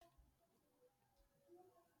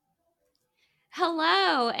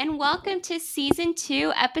Hello, and welcome to season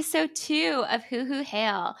 2, episode 2 of Hoo Hoo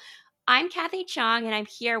Hail. I'm Kathy Chong, and I'm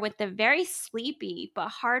here with the very sleepy but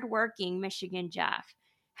hardworking Michigan Jeff.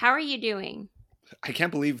 How are you doing? I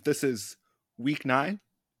can't believe this is week 9,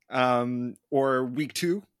 or week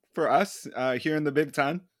 2 for us here in the Big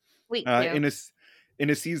Ten, Week uh, 2. in a in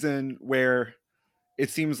a season where it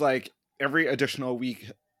seems like every additional week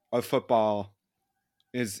of football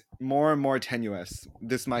is more and more tenuous.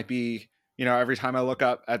 This might be, every time I look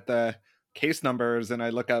up at the case numbers and I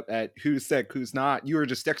look up at who's sick, who's not. You were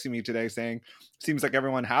just texting me today saying, seems like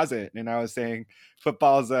everyone has it. And I was saying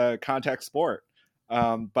football is a contact sport.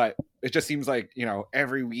 But it just seems like,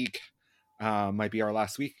 every week might be our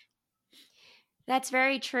last week. That's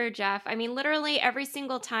very true, Jeff. I mean, literally every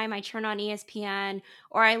single time I turn on ESPN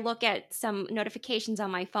or I look at some notifications on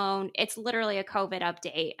my phone, it's literally a COVID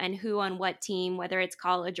update and who on what team, whether it's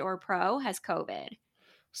college or pro, has COVID.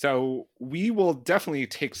 So we will definitely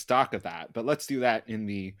take stock of that. But let's do that in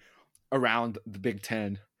the around the Big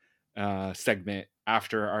Ten segment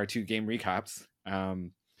after our 2 game recaps.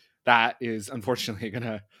 That is unfortunately going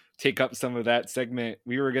to take up some of that segment.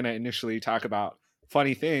 We were going to initially talk about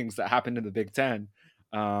funny things that happened in the Big Ten,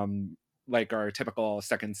 like our typical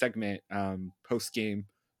second segment post game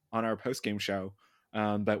on our post game show.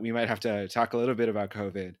 But we might have to talk a little bit about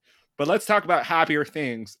COVID. But let's talk about happier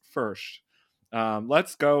things first.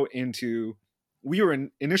 Let's go into. We were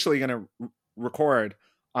initially going to record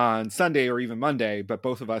on Sunday or even Monday, but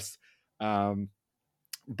um,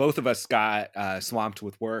 both of us got swamped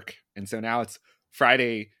with work, and so now it's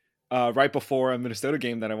Friday, right before a Minnesota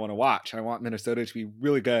game that I want to watch. I want Minnesota to be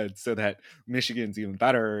really good so that Michigan's even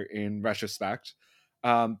better in retrospect.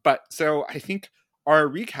 But so I think our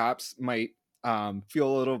recaps might feel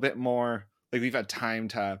a little bit more like we've had time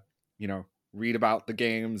to, read about the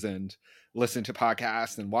games and listen to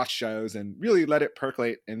podcasts and watch shows and really let it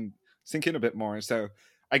percolate and sink in a bit more. So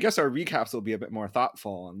I guess our recaps will be a bit more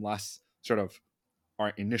thoughtful and less sort of our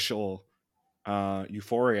initial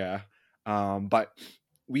euphoria. But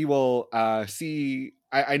we will see.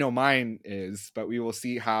 I know mine is, but we will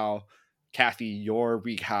see how Kathy your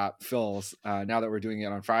recap feels now that we're doing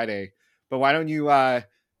it on Friday. But why don't you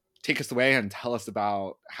take us away and tell us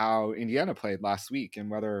about how Indiana played last week and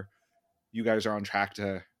whether you guys are on track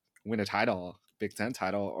to win a title, Big Ten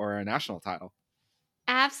title, or a national title?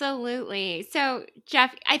 Absolutely. So,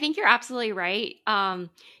 Jeff, I think you're absolutely right.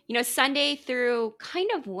 Sunday through kind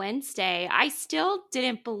of Wednesday, I still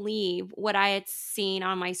didn't believe what I had seen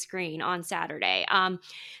on my screen on Saturday.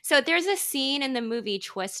 So there's a scene in the movie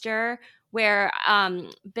Twister where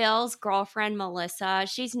Bill's girlfriend, Melissa,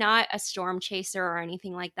 she's not a storm chaser or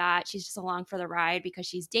anything like that. She's just along for the ride because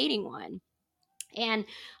she's dating one. And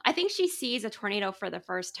I think she sees a tornado for the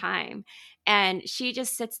first time. And she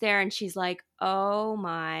just sits there and she's like, oh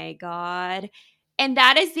my God. And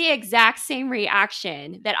that is the exact same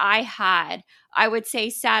reaction that I had, I would say,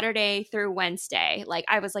 Saturday through Wednesday. Like,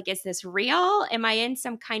 I was like, is this real? Am I in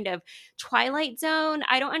some kind of twilight zone?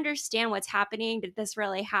 I don't understand what's happening. Did this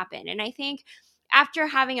really happen? And I think after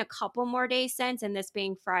having a couple more days since, and this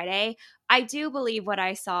being Friday, I do believe what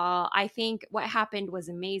I saw. I think what happened was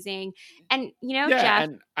amazing. And, Yeah, Jeff.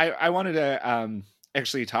 and I wanted to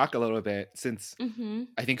actually talk a little bit since Mhm.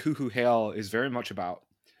 I think Hoo Hoo Hail is very much about,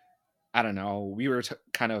 I don't know, we were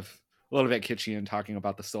kind of a little bit kitschy in talking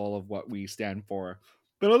about the soul of what we stand for,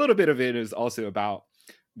 but a little bit of it is also about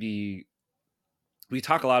the, we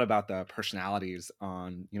talk a lot about the personalities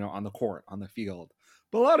on, on the court, on the field,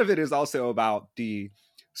 but a lot of it is also about the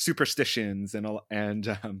superstitions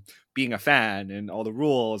and being a fan and all the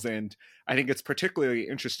rules. And I think it's particularly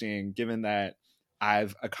interesting given that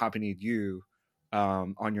I've accompanied you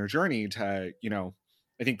on your journey to,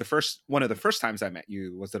 I think one of the first times I met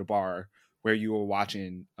you was at a bar where you were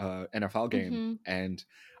watching a NFL game. Mhm. And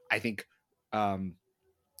I think um,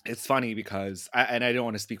 it's funny because, and I don't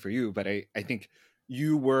want to speak for you, but I think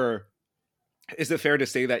you were, is it fair to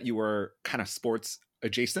say that you were kind of sports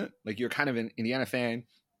adjacent? Like you're kind of an Indiana fan.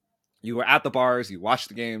 You were at the bars, you watched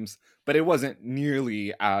the games, but it wasn't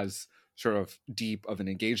nearly as sort of deep of an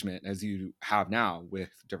engagement as you have now with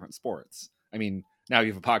different sports. I mean, now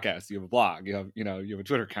you have a podcast, you have a blog, you have a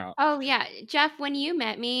Twitter account. Oh, yeah. Jeff, when you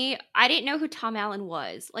met me, I didn't know who Tom Allen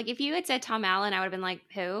was. Like, if you had said Tom Allen, I would have been like,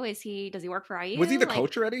 who is he? Does he work for Was he IU? the Like,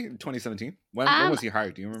 coach already in 2017? When um, was he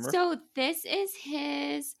hired? Do you remember? so this is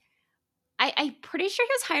his. I'm pretty sure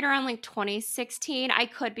he was hired around like 2016. I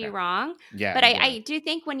could be Yeah. wrong, Yeah, but yeah. I do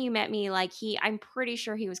think when you met me, like I'm pretty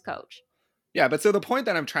sure he was coach. Yeah, but so the point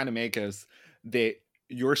that I'm trying to make is that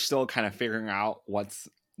you're still kind of figuring out what's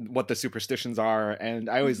what the superstitions are. And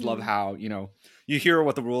I always love Mhm. how, you know, you hear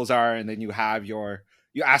what the rules are, and then you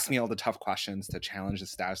ask me all the tough questions to challenge the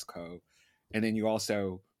status quo. And then you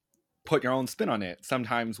also put your own spin on it,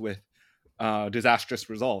 sometimes with disastrous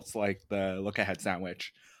results, like the look ahead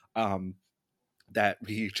sandwich that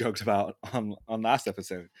we joked about on last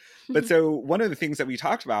episode. But so one of the things that we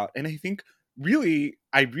talked about, and I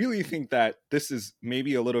really think that this is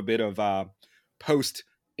maybe a little bit of post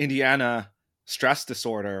Indiana stress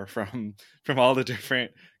disorder from all the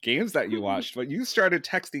different games that you watched. But you started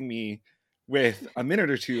texting me with a minute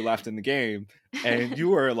or two left in the game, and you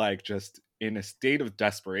were like just in a state of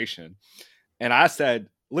desperation. And I said,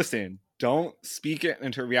 listen, don't speak it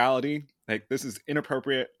into reality. Like, this is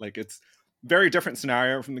inappropriate. Like, it's very different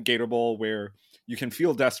scenario from the Gator Bowl where you can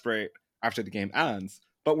feel desperate after the game ends,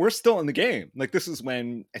 but we're still in the game. Like, this is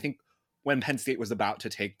when I think when Penn State was about to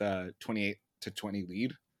take the 28-20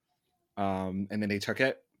 lead. And then they took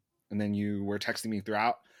it, and then you were texting me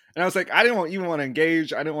throughout. And I was like, I didn't even want to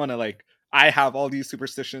engage. I didn't want to like, I have all these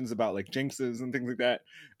superstitions about like jinxes and things like that.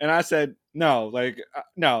 And I said, no, like,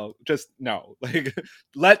 no, just no. Like,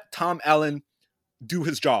 let Tom Allen do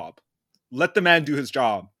his job. Let the man do his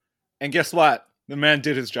job. And guess what? The man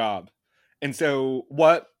did his job. And so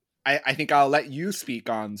I think I'll let you speak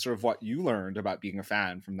on sort of what you learned about being a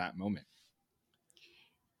fan from that moment.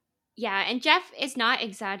 Yeah, and Jeff is not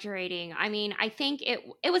exaggerating. I mean, I think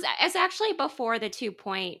it's actually before the 2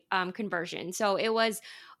 point conversion. So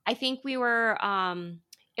I think we were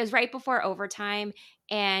it was right before overtime,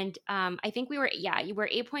 and I think you were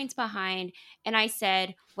 8 points behind, and I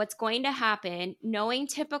said, what's going to happen, knowing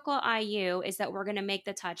typical IU, is that we're going to make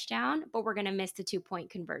the touchdown, but we're going to miss the 2 point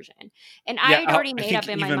conversion. And I Yeah, had already I made think up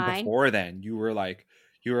in my even mind. before then, you were like,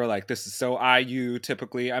 this is so IU.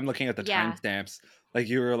 Typically, I'm looking at the Yeah. timestamps. Like,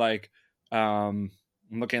 you were like, I'm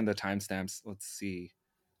looking at the timestamps. Let's see.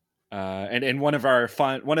 And one of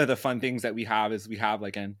the fun things that we have is we have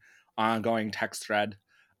like an ongoing text thread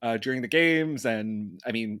during the games, and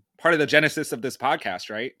I mean, part of the genesis of this podcast,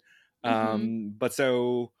 right? Mm-hmm. But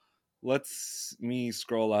so let's me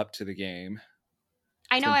scroll up to the game.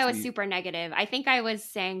 I know Since I was we super negative. I think I was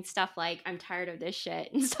saying stuff like, I'm tired of this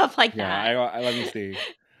shit and stuff like Yeah, that. I let me see.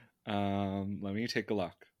 Let me take a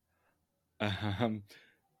look.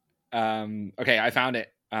 Um, okay, I found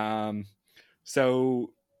it.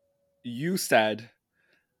 So you said,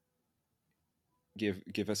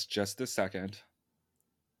 give us just a second.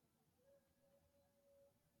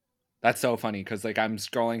 That's so funny because like I'm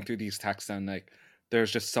scrolling through these texts and like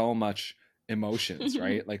there's just so much emotions,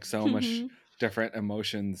 right? Like so much Mm-hmm. different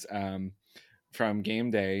emotions from game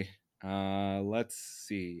day. Let's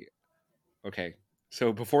see. Okay,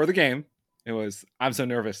 so before the game, it was I'm so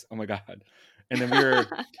nervous. Oh my god! And then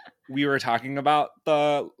we were talking about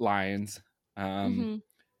the Lions, Mm-hmm.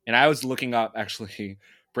 and I was looking up actually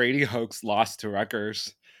Brady Hoke's loss to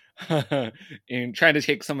Rutgers, and trying to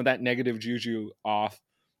take some of that negative juju off.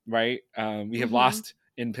 Right, we have Mm-hmm. lost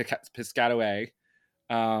in Piscataway,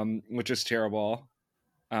 which is terrible.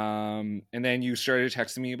 And then you started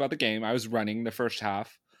texting me about the game. I was running the first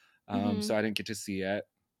half, Mm-hmm. so I didn't get to see it.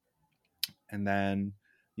 And then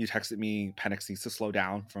you texted me Penix needs to slow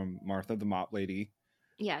down from Martha the Mop Lady.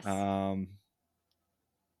 Yes. Um,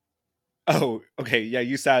 oh, okay, yeah.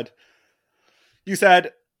 You said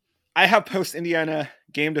I have post Indiana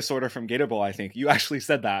game disorder from Gator Bowl. I think you actually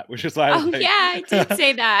said that, which is why I was Oh, yeah, like, I did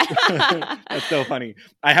say that. that's so funny.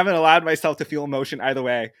 I haven't allowed myself to feel emotion either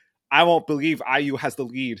way. I won't believe IU has the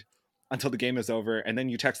lead until the game is over. And then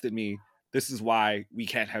you texted me, this is why we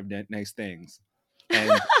can't have nice things. And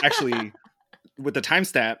actually, with the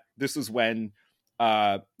timestamp, this is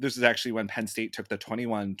actually when Penn State took the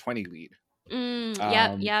 21-20 lead.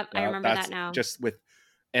 Yep. I remember that That's now. just with,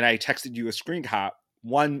 and I texted you a screen cap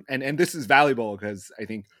one, and this is valuable because I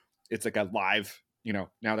think it's like a live, you know,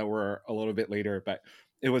 now that we're a little bit later, but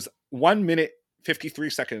it was 1 minute 53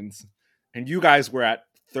 seconds, and you guys were at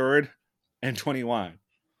 3rd and 21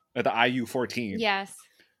 at the IU 14. Yes.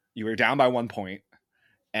 You were down by 1 point,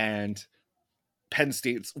 and Penn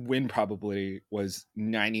State's win probability was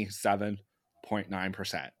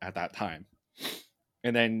 97.9% at that time.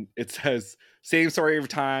 And then it says, same story every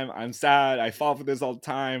time. I'm sad. I fall for this all the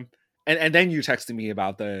time. And then you texted me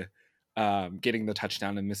about the getting the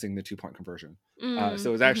touchdown and missing the 2 point conversion. So it was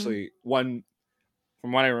Mm-hmm. actually one,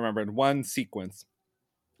 from what I remembered, one sequence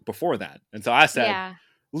before that. And so I said, Yeah.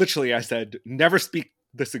 literally, I said, never speak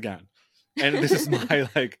this again. And this is my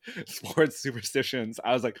like sports superstitions.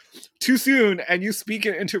 I was like, too soon, and you speak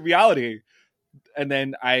it into reality. And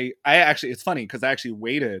then I actually, it's funny because I actually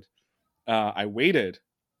waited. I waited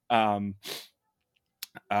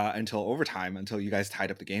until overtime, until you guys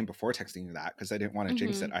tied up the game before texting you that, because I didn't want to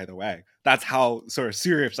jinx it Mhm. either way. That's how sort of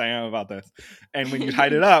serious I am about this. And when you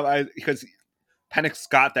tied it up, because Penix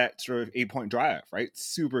got that sort of 8-point drive, right?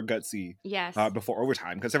 Super gutsy Yes. before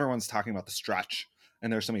overtime, because everyone's talking about the stretch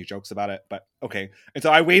and there's so many jokes about it. But okay. And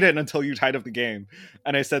so I waited until you tied up the game,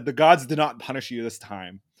 and I said, the gods did not punish you this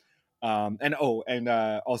time.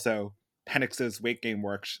 Also Penix's weight gain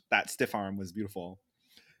works. That stiff arm was beautiful.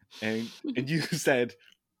 And you said,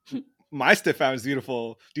 my stiff arm is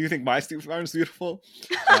beautiful. Do you think my stiff arm is beautiful?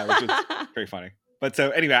 Which is very funny. But so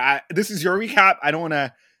anyway, this is your recap. I don't want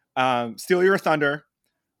to steal your thunder.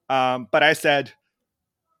 But I said,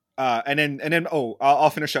 and then I'll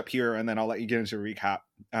finish up here, and then I'll let you get into a recap.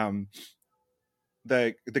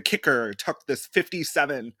 The kicker took this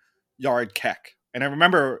 57-yard kick, and I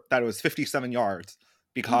remember that it was 57 yards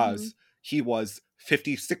because he was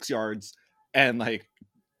 56 yards, and like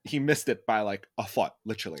he missed it by like a foot,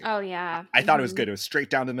 literally. Oh yeah. I thought it was good. It was straight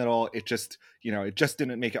down the middle. It just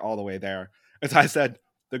didn't make it all the way there. As I said,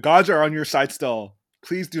 the gods are on your side still.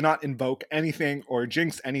 Please do not invoke anything or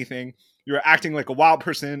jinx anything. You're acting like a wild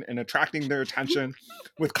person and attracting their attention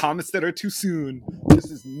with comments that are too soon. This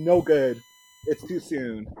is no good. It's too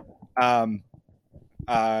soon. Yeah.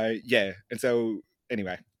 And so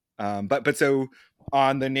anyway, but so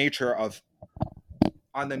on the nature of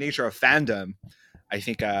fandom, I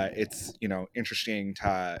think it's interesting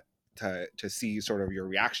to see sort of your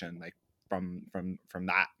reaction, like from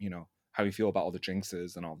that, how you feel about all the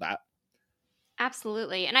jinxes and all that.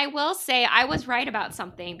 Absolutely. And I will say I was right about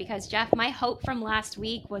something because Jeff, my hope from last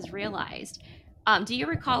week was realized. Do you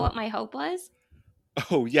recall what my hope was?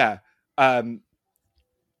 Oh yeah. Um,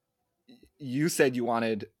 you said you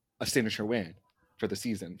wanted a signature win for the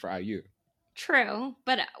season for IU. True,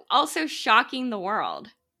 but also shocking the world.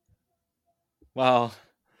 Well,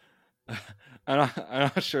 I'm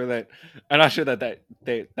not sure that that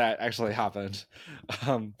actually happened.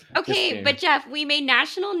 Okay, but Jeff, we made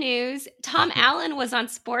national news. Tom Allen was on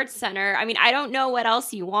Sports Center. I mean, I don't know what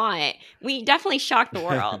else you want. We definitely shocked the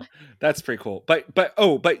world. That's pretty cool. But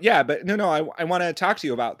no, I want to talk to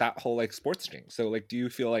you about that whole like sports thing. So like, do you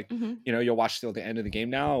feel like you'll watch till the end of the game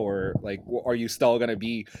now, or like are you still gonna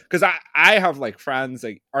be? Because I have like friends,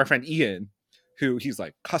 like our friend Ian, who he's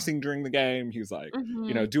like cussing during the game. He's like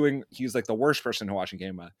he's like the worst person to watch a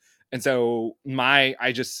game with. And so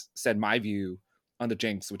I just said my view on the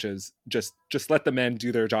jinx, which is just let the men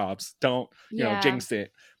do their jobs. Don't jinx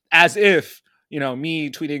it, as if me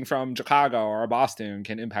tweeting from Chicago or Boston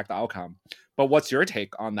can impact the outcome. But what's your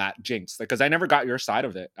take on that jinx? Like, because I never got your side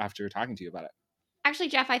of it after talking to you about it. Actually,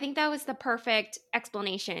 Jeff, I think that was the perfect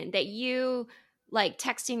explanation, that you like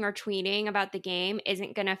texting or tweeting about the game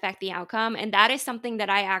isn't going to affect the outcome. And that is something that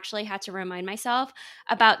I actually had to remind myself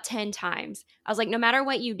about 10 times. I was like, no matter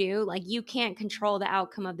what you do, like you can't control the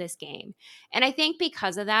outcome of this game. And I think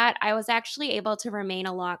because of that, I was actually able to remain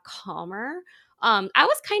a lot calmer. I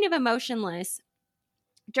was kind of emotionless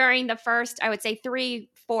during the first, I would say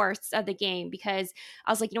 3/4 of the game, because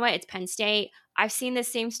I was like, you know what, it's Penn State. I've seen the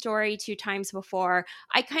same story 2 times before.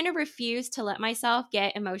 I kind of refused to let myself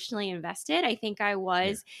get emotionally invested. I think I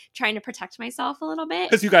was trying to protect myself a little bit.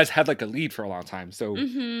 Because you guys had like a lead for a long time. So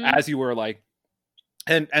as you were like,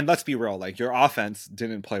 and let's be real, like your offense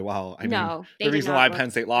didn't play well. I mean, the reason why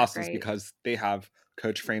Penn State lost is because they have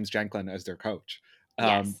Coach Frames Janklin as their coach.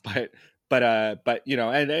 Yes. But and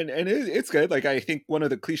it's good. Like I think one of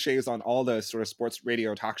the cliches on all the sort of sports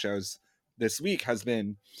radio talk shows this week has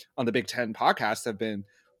been on the Big Ten podcast have been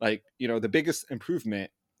like, the biggest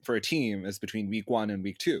improvement for a team is between week 1 and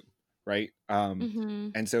week 2, right?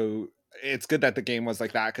 And so it's good that the game was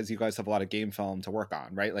like that, because you guys have a lot of game film to work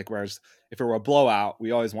on, right? Like, whereas if it were a blowout,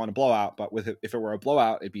 we always want a blowout, but if it were a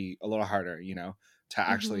blowout, it'd be a little harder, to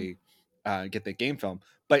actually get the game film.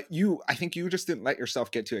 But I think you just didn't let yourself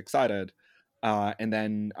get too excited, and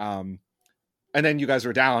then you guys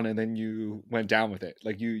were down, and then you went down with it.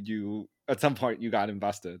 Like you at some point you got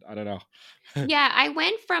invested. I don't know. Yeah, I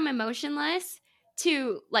went from emotionless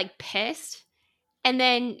to like pissed, and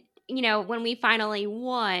then when we finally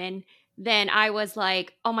won, then I was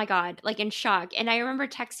like, oh my God, like in shock. And I remember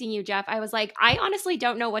texting you, Jeff. I was like, I honestly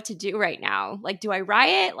don't know what to do right now. Like, do I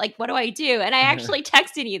riot? Like, what do I do? And I actually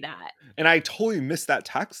texted you that. And I totally missed that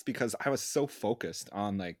text because I was so focused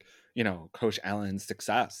on like, Coach Allen's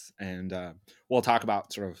success. And we'll talk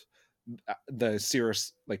about sort of the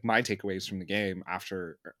serious, like my takeaways from the game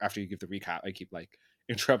after you give the recap. I keep like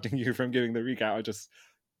interrupting you from giving the recap. I just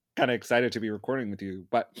kind of excited to be recording with you.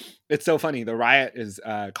 But it's so funny. The riot is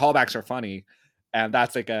callbacks are funny, and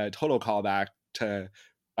that's like a total callback to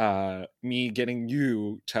me getting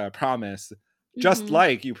you to promise just Mhm.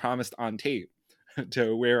 like you promised on tape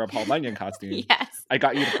to wear a Paul Bunyan costume. Yes. I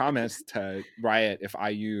got you to promise to riot if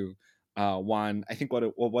IU won. I think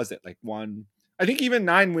what was it, like one? I think even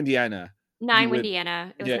 9 Windiana. You 9 would,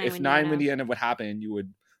 Windiana. It was yeah. 9 If 9 Windiana. Windiana would happen, you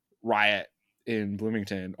would riot in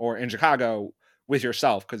Bloomington or in Chicago with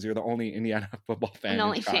yourself because you're the only Indiana football I'm fan the in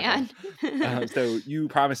only Chicago. fan. So you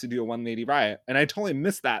promised to do a one lady riot, and I totally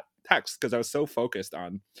missed that text because I was so focused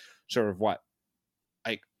on sort of what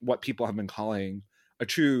people have been calling a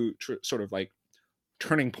true sort of like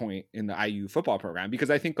turning point in the IU football program. Because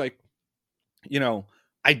I think I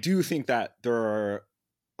do think that there are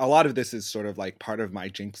a lot of this is sort of like part of my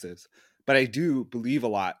jinxes, but I do believe a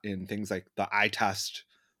lot in things like the eye test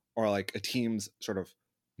or like a team's sort of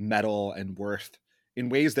mettle and worth in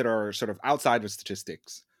ways that are sort of outside of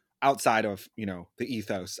statistics, outside of the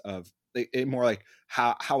ethos of it, more like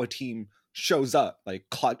how a team shows up, like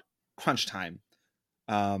crunch time,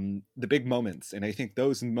 the big moments. And I think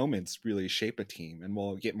those moments really shape a team, and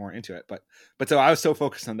we'll get more into it. But so I was so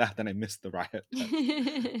focused on that I missed the riot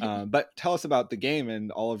text. But tell us about the game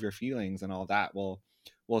and all of your feelings and all that.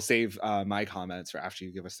 We'll save my comments for after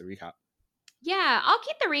you give us the recap. Yeah, I'll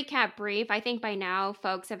keep the recap brief. I think by now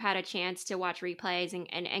folks have had a chance to watch replays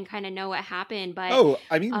and kind of know what happened. But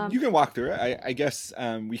I mean, you can walk through it. I guess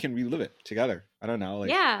we can relive it together. I don't know.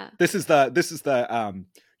 Like, yeah. this is the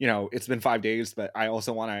it's been 5 days, but I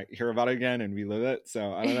also want to hear about it again and relive it.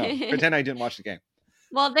 So I don't know. Pretend I didn't watch the game.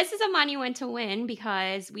 Well, this is a monumental win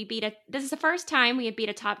because this is the first time we had beat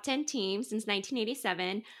a top 10 team since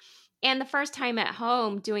 1987. And the first time at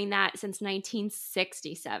home doing that since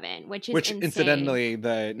 1967, which is insane. Incidentally,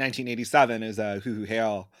 the 1987 is a hoo hoo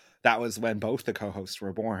hail. That was when both the co-hosts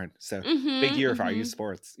were born. So big year for IU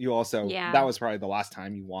sports. You also, that was probably the last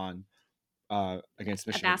time you won against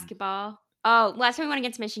Michigan. A basketball. Oh, last time we won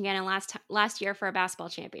against Michigan, and last year for a basketball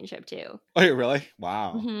championship too. Oh, really?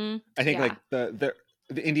 Wow. Mm-hmm. I think like the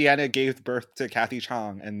Indiana gave birth to Kathy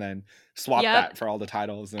Chong and then swapped that for all the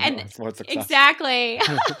titles and sports success. Exactly.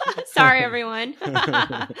 Sorry, everyone.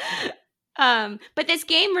 But this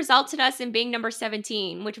game resulted us in being number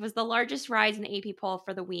 17, which was the largest rise in the AP poll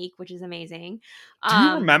for the week, which is amazing. Do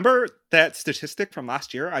you remember that statistic from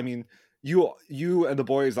last year? I mean, you and the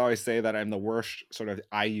boys always say that I'm the worst sort of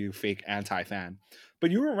IU fake anti-fan,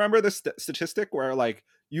 but you remember the statistic where like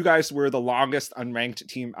you guys were the longest unranked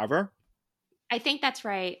team ever? I think that's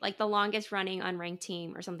right. Like the longest running unranked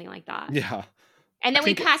team or something like that. Yeah. And then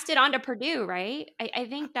we passed it on to Purdue, right? I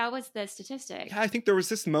think that was the statistic. Yeah, I think there was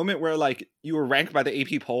this moment where like you were ranked by the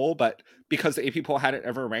AP poll, but because the AP poll hadn't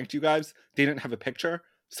ever ranked you guys, they didn't have a picture.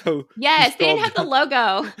 So yes, they didn't have the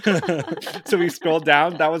logo. So we scrolled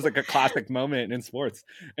down. That was like a classic moment in sports.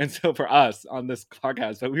 And so for us on this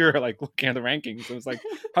podcast, but we were like looking at the rankings. It was like,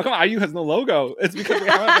 how come IU has no logo? It's because we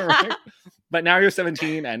haven't been ranked. But now you're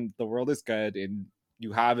 17 and the world is good and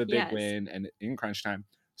you have a big win and in crunch time.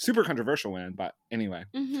 Super controversial win, but anyway.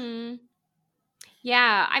 Mm-hmm.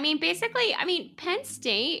 Yeah, I mean, basically, Penn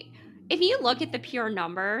State, if you look at the pure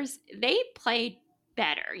numbers, they played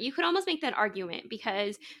better. You could almost make that argument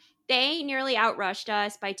because they nearly outrushed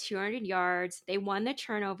us by 200 yards. They won the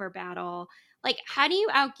turnover battle. Like, how do you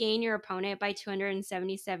outgain your opponent by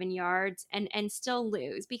 277 yards and still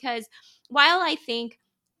lose? Because while I think,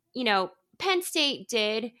 Penn State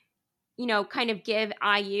did, kind of give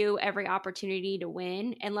IU every opportunity to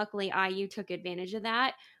win. And luckily, IU took advantage of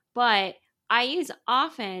that. But IU's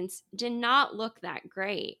offense did not look that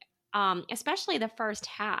great, especially the first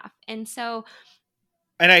half. And so.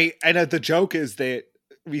 And the joke is that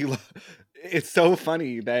it's so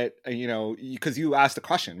funny that, because you asked the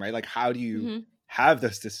question, right? Like, how do you have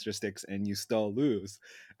those statistics and you still lose?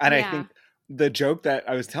 And I think the joke that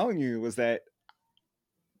I was telling you was that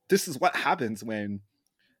this is what happens when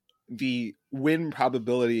the win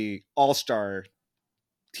probability all-star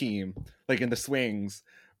team, like in the swings,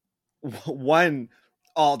 one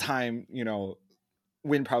all-time,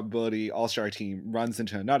 win probability all-star team runs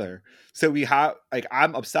into another. So we have, like,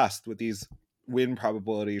 I'm obsessed with these win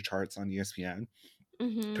probability charts on ESPN,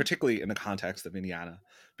 particularly in the context of Indiana,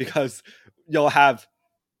 because you'll have,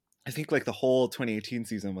 I think like the whole 2018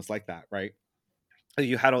 season was like that, right?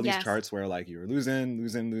 You had all these charts where like you were losing,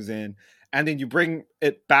 and then you bring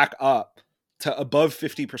it back up to above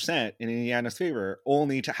 50% in Indiana's favor,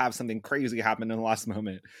 only to have something crazy happen in the last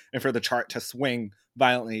moment and for the chart to swing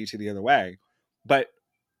violently to the other way. But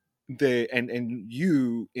and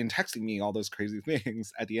you, in texting me all those crazy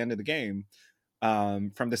things at the end of the game,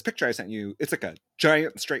 from this picture I sent you, it's like a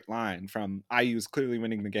giant straight line from IU's clearly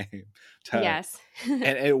winning the game to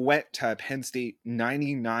and it went to Penn State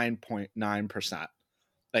 99.9%.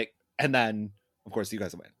 Like, and then of course you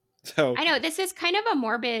guys win. So I know this is kind of a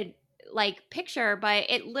morbid like picture, but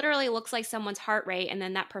it literally looks like someone's heart rate and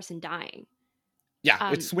then that person dying.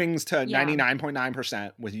 yeah, it Um, swings to yeah,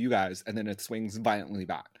 99.9% with you guys, and then it swings violently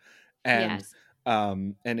back. And yes.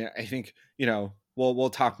 I think, we'll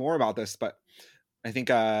talk more about this, but I think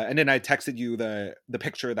and then I texted you the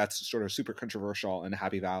picture that's sort of super controversial in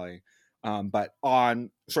Happy Valley. But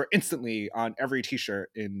on sort of instantly on every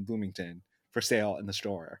t-shirt in Bloomington for sale in the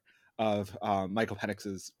store of Michael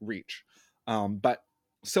Penix's Reach. But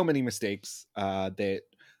so many mistakes that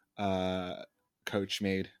coach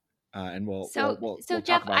made, and we'll we'll So we'll so we'll talk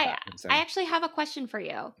Jeff, about I that in a I second. actually have a question for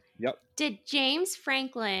you. Yep. Did James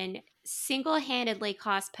Franklin single-handedly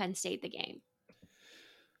cost Penn State the game?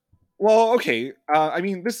 Well, okay. I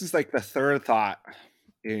mean, this is like the third thought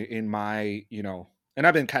in my, and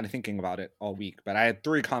I've been kind of thinking about it all week, but I had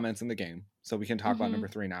three comments in the game. So we can talk about Mm-hmm. number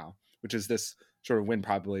three now, which is this sort of win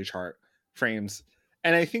probability chart frames.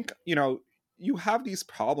 And I think, you have these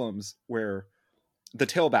problems where the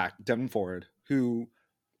tailback, Devin Ford, who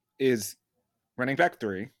is running back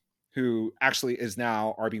three, who actually is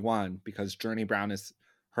now RB1 because Journey Brown is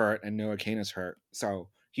hurt and Noah Kane is hurt. So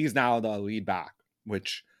he's now the lead back,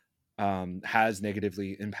 which has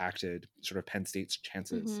negatively impacted sort of Penn State's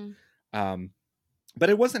chances. Mm-hmm. Um, but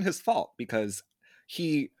it wasn't his fault because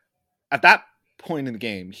he, at that point in the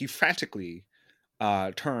game, he frantically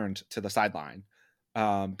turned to the sideline,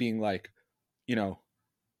 being like, you know,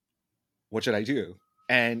 what should I do?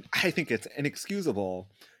 And I think it's inexcusable,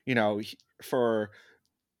 for,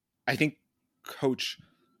 I think, Coach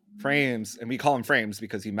Frames, and we call him Frames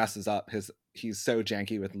because he messes up he's so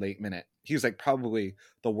janky with late minute. He's like probably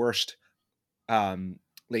the worst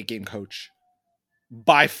late game coach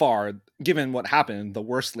by far, given what happened, the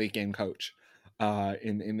worst late game coach.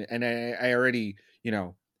 And I already,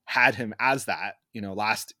 had him as that,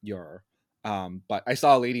 last year. But I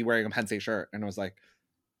saw a lady wearing a Penn State shirt and I was like,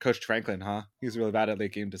 Coach Franklin, huh? He's really bad at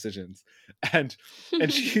late game decisions. And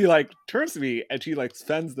she like turns to me and she like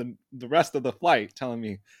spends the rest of the flight telling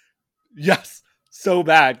me, yes, so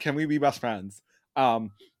bad. Can we be best friends?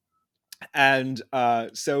 Um, and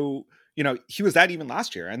so he was that even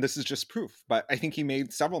last year, and this is just proof. But I think he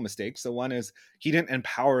made several mistakes. So one is he didn't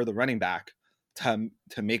empower the running back to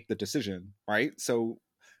make the decision, right? So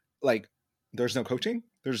like there's no coaching,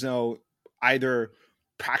 there's no either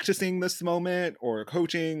practicing this moment or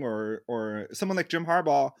coaching or someone like Jim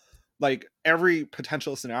Harbaugh, like every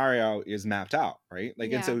potential scenario is mapped out, right?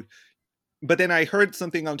 Like, and Yeah. so but then I heard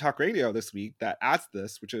something on talk radio this week that asked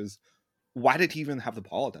this, which is, why did he even have the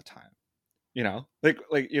ball at that time? Like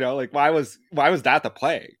why was that the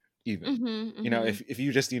play even? Mm-hmm. Mm-hmm. If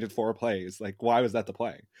you just needed four plays, like why was that the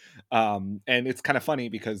play? And it's kind of funny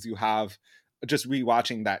because you have, just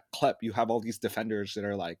rewatching that clip, you have all these defenders that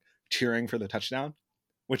are like cheering for the touchdown,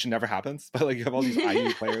 which never happens, but like you have all these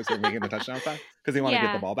IU players that are making the touchdown pass because they want to get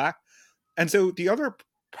the Yeah. ball back. And so the other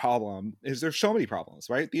problem is, there's so many problems,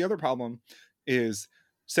 right? The other problem is,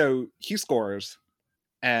 so he scores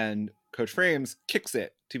and Coach Frames kicks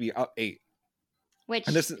it to be up 8. And Which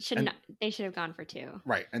this is should and not, they should have gone for two.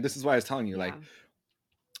 right, and this is why I was telling you, like,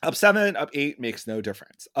 Yeah. up 7, up 8 makes no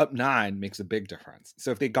difference. Up 9 makes a big difference.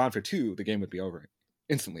 So if they'd gone for 2, the game would be over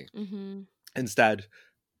instantly. Mm-hmm. Instead,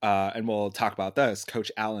 and we'll talk about this,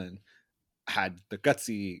 Coach Allen had the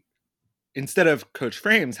gutsy, instead of Coach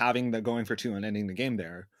Frames having the going for 2 and ending the game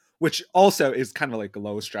there, which also is kind of like a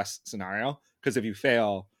low stress scenario, because if you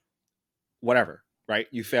fail, whatever, right?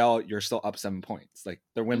 You fail, you're still up 7 points. Like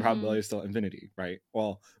the win Mm-hmm. probability is still infinity, right?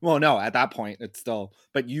 Well, no, at that point it's still,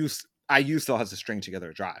 but IU still has to string together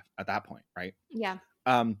a drive at that point, right? Yeah.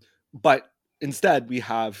 But instead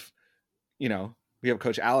you know, we have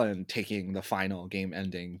Coach Allen taking the final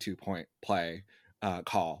game-ending 2-point play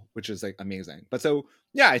call, which is like amazing. But so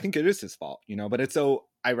yeah, I think it is his fault, but it's so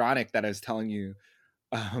ironic that I was telling you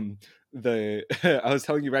the I was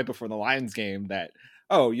telling you right before the Lions game that,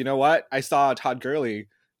 oh, you know what? I saw Todd Gurley.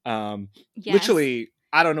 Yes. Literally,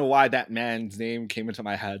 I don't know why that man's name came into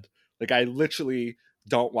my head. Like I literally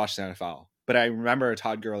don't watch the NFL, but I remember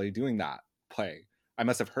Todd Gurley doing that play. I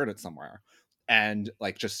must have heard it somewhere, and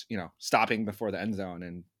like just stopping before the end zone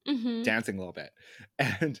and Mm-hmm. dancing a little bit,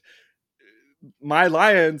 and my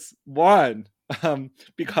Lions won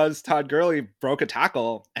because Todd Gurley broke a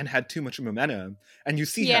tackle and had too much momentum. And you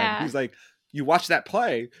see him, Yeah. he's like, you watch that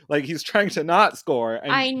play, like he's trying to not score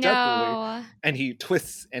and I desperately, know. and he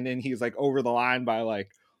twists and then he's like over the line by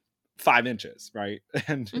like 5 inches, right?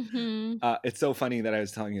 And Mm-hmm. it's so funny that I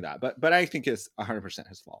was telling you that, but I think it's 100%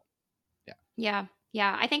 his fault. Yeah. Yeah.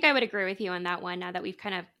 Yeah. I think I would agree with you on that one now that we've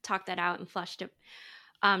kind of talked that out and flushed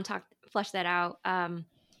that out.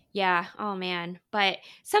 Yeah. Oh man. But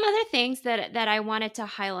some other things that I wanted to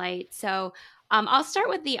highlight. So I'll start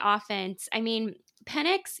with the offense. I mean,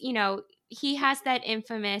 Penix, he has that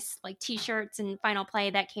infamous like t-shirts and final play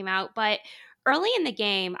that came out, but early in the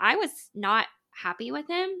game, I was not happy with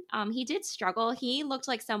him. He did struggle. He looked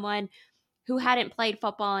like someone who hadn't played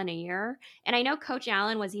football in a year. And I know Coach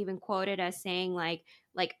Allen was even quoted as saying like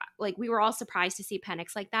we were all surprised to see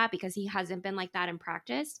Penix like that because he hasn't been like that in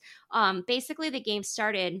practice. Basically the game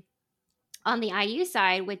started on the IU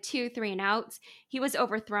side with 2 3 and outs. He was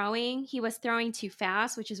overthrowing. He was throwing too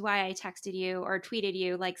fast, which is why I texted you or tweeted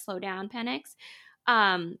you like slow down, Penix.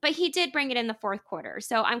 But he did bring it in the fourth quarter.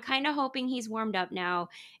 So I'm kind of hoping he's warmed up now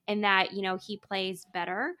and that, he plays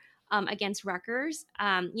better against Rutgers.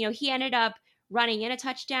 He ended up running in a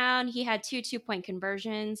touchdown. He had 2 2-point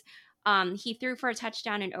conversions. He threw for a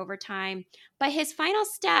touchdown in overtime, but his final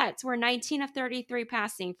stats were 19 of 33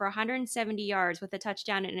 passing for 170 yards with a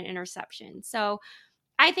touchdown and an interception. So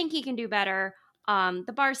I think he can do better.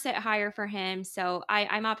 The bar set higher for him, so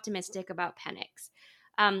I'm optimistic about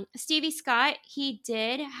Penix. Stevie Scott, he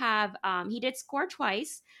did score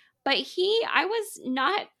twice, but I was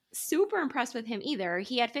not super impressed with him either.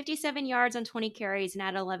 He had 57 yards on 20 carries and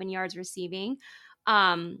had 11 yards receiving.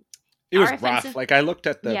 Um, It our was rough. offensive, Like, I looked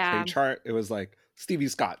at the play yeah, chart. It was like Stevie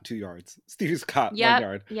Scott 2 yards, Stevie Scott one yep,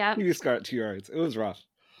 yard, yep. Stevie Scott 2 yards. It was rough.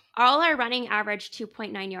 All our running averaged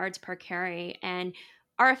 2.9 yards per carry, and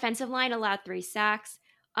our offensive line allowed 3 sacks.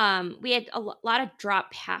 We had a lot of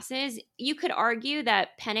drop passes. You could argue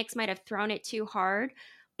that Penix might have thrown it too hard,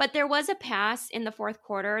 but there was a pass in the fourth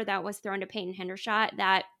quarter that was thrown to Peyton Hendershot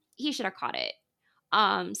that he should have caught it.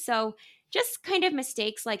 So just kind of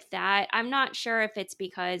mistakes like that. I'm not sure if it's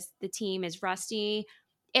because the team is rusty.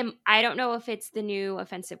 I don't know if it's the new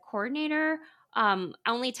offensive coordinator.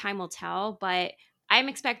 Only time will tell, but I'm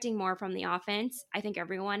expecting more from the offense. I think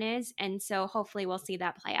everyone is. And so hopefully we'll see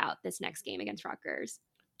that play out this next game against Rutgers.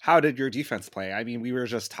 How did your defense play? I mean, we were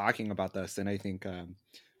just talking about this, and I think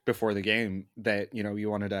before the game that you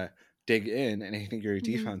wanted to dig in, and I think your Mhm.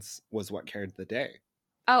 defense was what carried the day.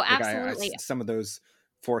 Oh, Like, absolutely. some of those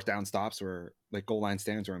fourth down stops were like goal line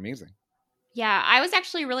stands were amazing. Yeah, I was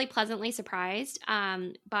actually really pleasantly surprised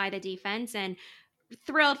by the defense and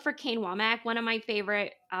thrilled for Kane Womack. One of my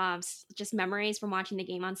favorite just memories from watching the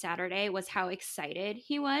game on Saturday was how excited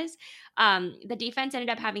he was. The defense ended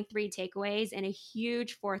up having 3 takeaways and a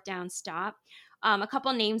huge fourth down stop. A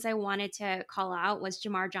couple names I wanted to call out was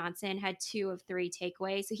Jamar Johnson had 2 of 3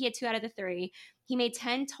 takeaways. So he had 2 out of the 3. He made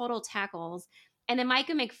 10 total tackles. And then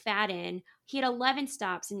Micah McFadden, he had 11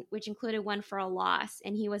 stops, which included one for a loss,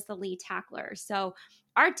 and he was the lead tackler. So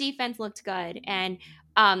our defense looked good. And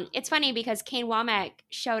it's funny because Kane Womack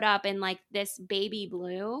showed up in like this baby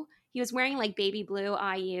blue. He was wearing like baby blue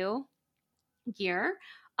IU gear,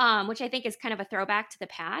 which I think is kind of a throwback to the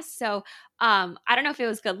past. So I don't know if it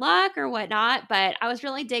was good luck or whatnot, but I was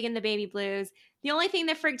really digging the baby blues. The only thing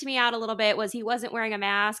that freaked me out a little bit was he wasn't wearing a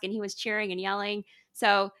mask and he was cheering and yelling.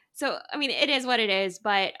 So I mean, it is what it is,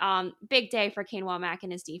 but big day for Kane Womack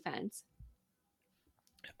and his defense.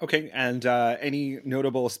 Okay, and any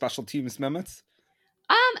notable special teams moments?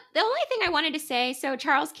 The only thing I wanted to say, so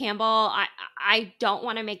Charles Campbell, I don't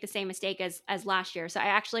want to make the same mistake as last year, so I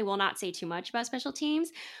actually will not say too much about special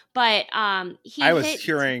teams, but he I was hit,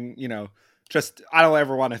 hearing, just I don't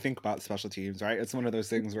ever want to think about special teams, right? It's one of those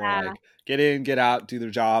things where yeah, like get in, get out, do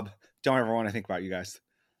their job. Don't ever want to think about you guys.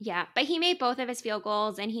 yeah, but he made both of his field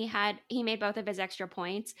goals and he made both of his extra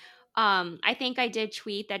points. I think I did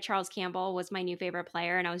tweet that Charles Campbell was my new favorite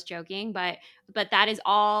player, and I was joking, but that is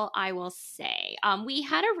all I will say. We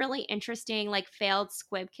had a really interesting like failed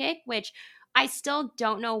squib kick, which I still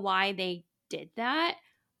don't know why they did that.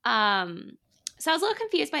 Um, so I was a little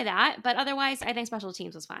confused by that, but otherwise, I think special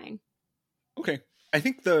teams was fine. Okay. I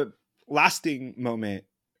think the lasting moment,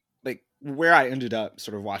 like where I ended up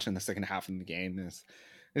sort of watching the second half of the game, is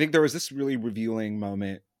I think there was this really revealing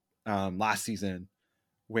moment last season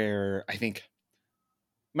where I think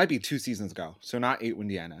might be 2 seasons ago. So not 8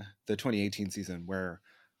 Indiana, the 2018 season where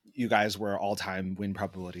you guys were all time win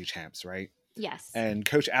probability champs, right? Yes. And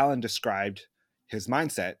Coach Allen described his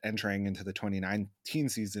mindset entering into the 2019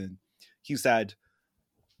 season. He said,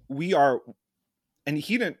 we are, and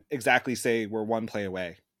he didn't exactly say we're one play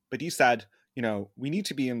away, but he said, we need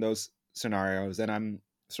to be in those scenarios. And I'm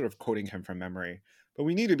sort of quoting him from memory, but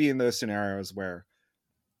we need to be in those scenarios where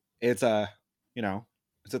it's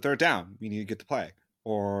it's a third down. We need to get to play.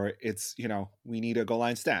 Or it's, we need a goal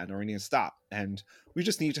line stand or we need to stop. And we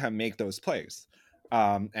just need to make those plays.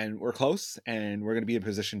 And we're close and we're going to be in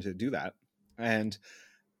position to do that. And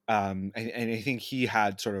I think he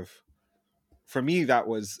had sort of for me, that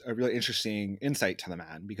was a really interesting insight to the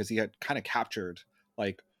man, because he had kind of captured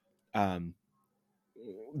like um,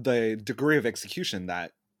 the degree of execution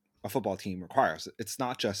that a football team requires. It's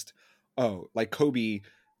not just, oh, like Kobe,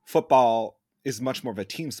 football is much more of a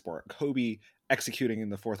team sport. Kobe executing in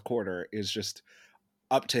the fourth quarter is just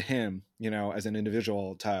up to him, as an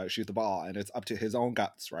individual to shoot the ball, and it's up to his own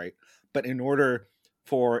guts, right? But in order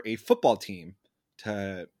for a football team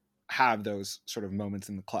to have those sort of moments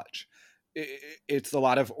in the clutch, it's a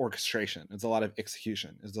lot of orchestration. It's a lot of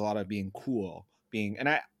execution. It's a lot of being cool, and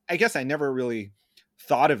I guess I never really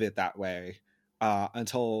thought of it that way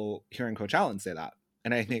until hearing Coach Allen say that.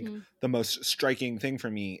 And I think the most striking thing for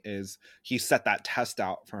me is he set that test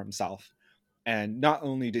out for himself. And not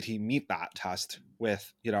only did he meet that test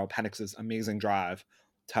with, Penix's amazing drive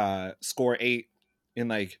to score 8 in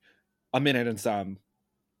like a minute and some,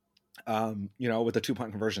 with a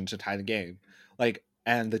 2-point conversion to tie the game,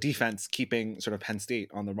 and the defense keeping sort of Penn State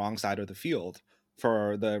on the wrong side of the field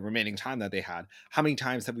for the remaining time that they had. How many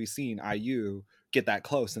times have we seen IU get that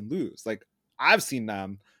close and lose? Like, I've seen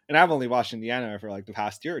them, and I've only watched Indiana for like the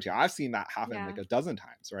past year or two. I've seen that happen like a dozen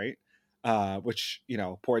times, right? Which,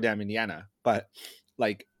 poor damn Indiana. But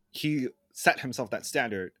like, he set himself that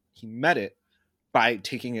standard. He met it by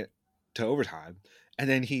taking it to overtime. And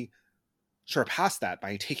then he surpassed that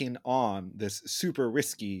by taking on this super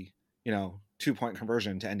risky, 2-point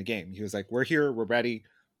conversion to end the game. He was like, we're here, we're ready,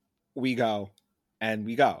 we go. And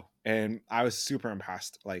we go. And I was super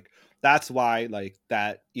impressed. Like, that's why, like,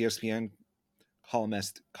 that ESPN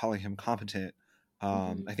columnist calling him competent,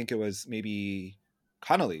 I think it was maybe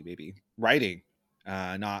Connolly, writing,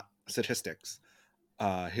 not statistics,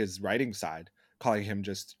 his writing side, calling him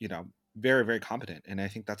just, very, very competent. And I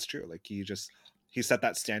think that's true. Like, he set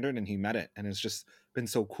that standard and he met it. And it's just been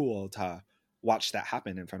so cool to watch that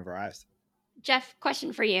happen in front of our eyes. Jeff,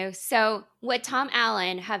 question for you. So would Tom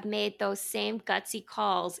Allen have made those same gutsy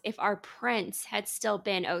calls if our Prince had still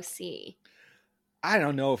been OC? I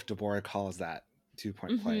don't know if DeBoer calls that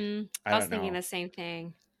 2-point play. I was thinking the same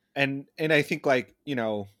thing. And I think, like,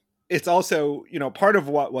 it's also, part of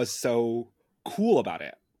what was so cool about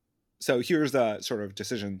it. So here's the sort of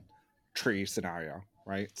decision tree scenario,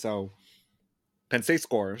 right? So Penn State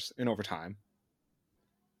scores in overtime.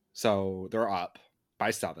 So they're up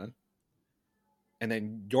by 7. And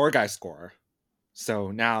then your guys score.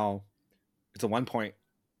 So now it's a 1-point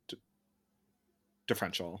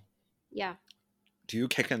differential. Yeah. Do you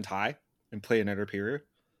kick and tie and play another period?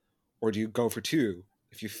 Or do you go for 2?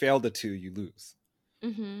 If you fail the 2, you lose.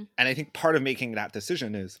 And I think part of making that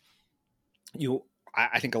decision is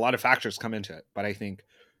I think a lot of factors come into it. But I think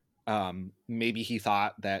maybe he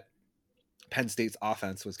thought that Penn State's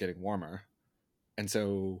offense was getting warmer. And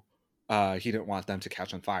so he didn't want them to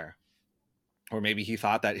catch on fire. Or maybe he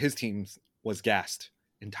thought that his team was gassed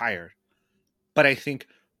and tired. But I think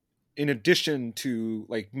in addition to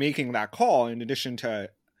like making that call, in addition to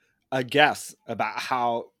a guess about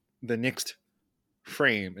how the next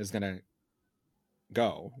frame is going to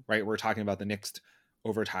go, right? We're talking about the next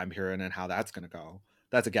overtime period and how that's going to go.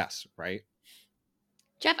 That's a guess, right?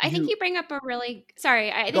 Jeff, I think you bring up a really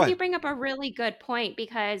good point,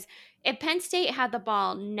 because if Penn State had the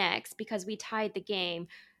ball next because we tied the game,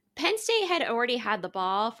 Penn State had already had the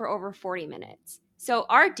ball for over 40 minutes. So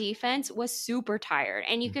our defense was super tired,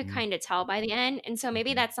 and you could kind of tell by the end. And so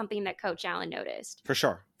maybe that's something that Coach Allen noticed. For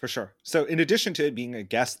sure. So in addition to it being a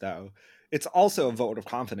guess, though, it's also a vote of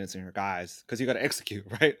confidence in your guys, because you got to execute,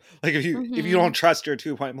 right? Like, if you don't trust your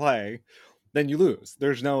 2-point play, then you lose.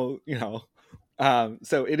 There's no,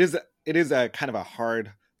 so it is a kind of a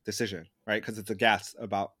hard decision, right? Because it's a guess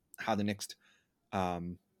about how the next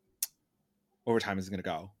overtime is going to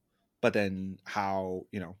go. But then how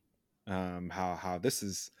this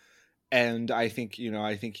is, and I think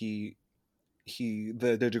the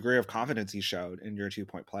degree of confidence he showed in your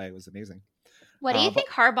 2-point play was amazing. What do you think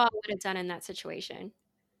Harbaugh would have done in that situation?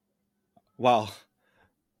 Well,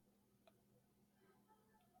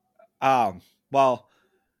 I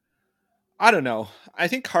don't know. I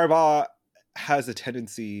think Harbaugh has a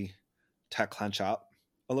tendency to clench up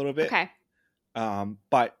a little bit. Okay.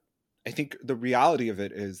 But I think the reality of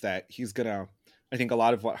it is that I think a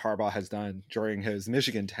lot of what Harbaugh has done during his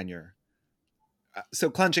Michigan tenure, so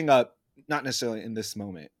clenching up, not necessarily in this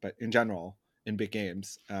moment, but in general, in big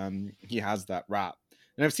games, he has that rap.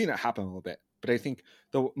 And I've seen it happen a little bit. But I think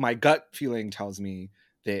my gut feeling tells me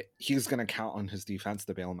that he's going to count on his defense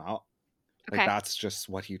to bail him out. Like, that's just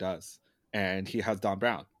what he does. And he has Don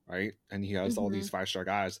Brown, right? And he has all these 5-star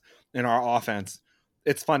guys. In our offense,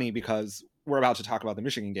 it's funny because we're about to talk about the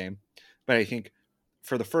Michigan game, but I think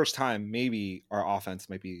for the first time, maybe our offense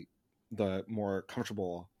might be the more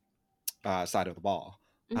comfortable side of the ball,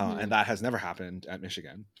 Mm-hmm. and that has never happened at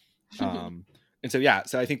Michigan. Um, and so yeah,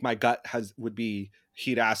 so I think my gut would be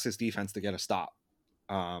he'd ask his defense to get a stop,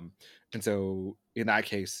 and so in that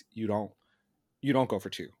case, you don't go for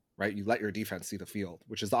two, right? You let your defense see the field,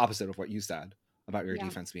 which is the opposite of what you said about your Yeah.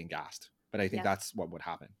 defense being gassed. But I think Yeah. that's what would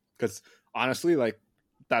happen because honestly, like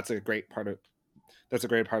that's a great part of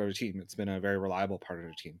the team. It's been a very reliable part of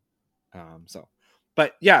the team. So,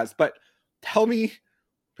 but yes, but tell me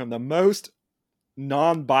from the most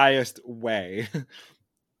non-biased way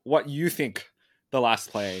what you think the last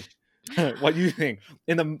play, what you think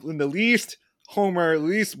in the least Homer,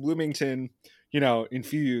 least Bloomington,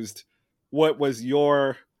 infused. What was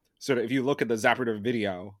your sort of, if you look at the Zapruder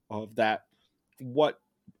video of that, what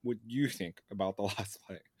would you think about the last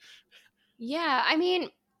play? Yeah, I mean,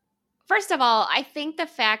 first of all, I think the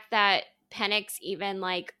fact that Penix even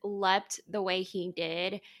like leapt the way he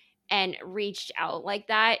did and reached out like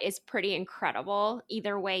that is pretty incredible.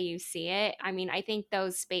 Either way you see it. I mean, I think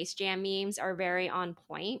those Space Jam memes are very on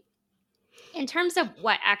point. In terms of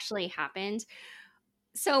what actually happened,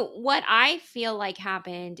 so what I feel like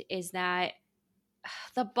happened is that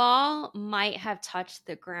the ball might have touched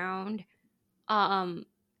the ground um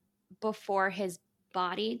before his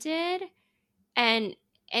body did, and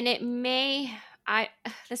it may, I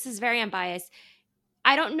this is very unbiased.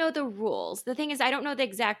 I don't know the rules. The thing is, I don't know the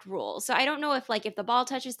exact rules. So I don't know if like if the ball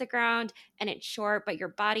touches the ground and it's short but your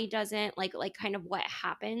body doesn't, like kind of what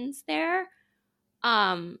happens there.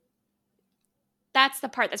 Um that's the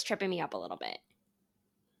part that's tripping me up a little bit.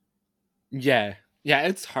 Yeah, yeah,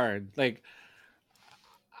 it's hard. Like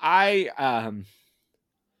I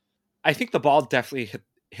I think the ball definitely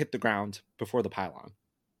hit the ground before the pylon.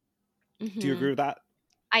 Do you agree Mhm. with that?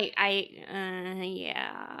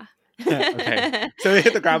 Yeah. Okay. So it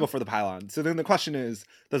hit the ground before the pylon. So then the question is,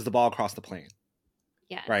 does the ball cross the plane,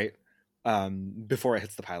 Yes. right? Before it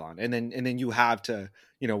hits the pylon. And then you have to,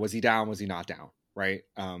 was he down, was he not down, right?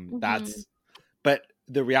 Mhm. That's but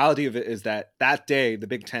the reality of it is that day the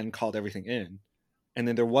Big Ten called everything in, and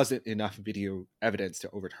then there wasn't enough video evidence to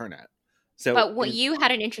overturn it. So But what you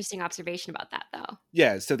had an interesting observation about that though.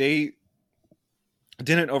 yeah, so they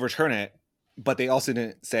didn't overturn it, but they also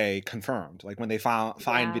didn't say confirmed. Like when they find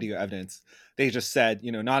Yeah. video evidence, they just said,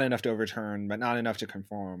 not enough to overturn, but not enough to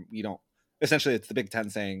confirm. We don't. Essentially, it's the Big Ten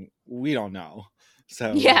saying we don't know,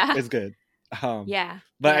 so Yeah. it's good. Um, Yeah.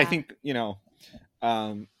 but I Yeah. think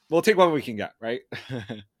we'll take what we can get, right?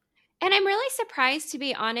 And I'm really surprised, to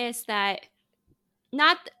be honest, that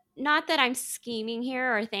not not that I'm scheming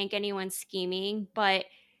here or think anyone's scheming, but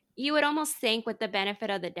you would almost think with the benefit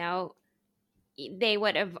of the doubt they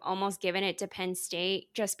would have almost given it to Penn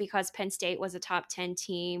State just because Penn State was a top 10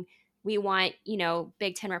 team. We want,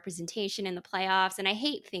 Big 10 representation in the playoffs. And I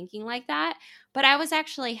hate thinking like that. But I was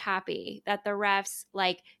actually happy that the refs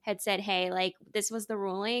like had said, hey, like this was the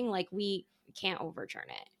ruling. Like we can't overturn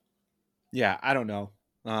it. Yeah, I don't know.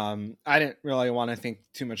 I didn't really want to think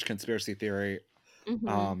too much conspiracy theory Mm-hmm.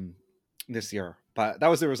 um, this year, but that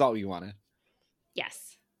was the result you wanted.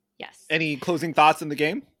 Yes. Yes. Any closing thoughts in the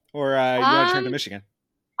game, or you want to turn to Um, Michigan?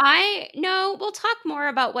 I no, we'll talk more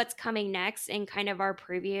about what's coming next in kind of our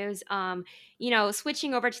previews.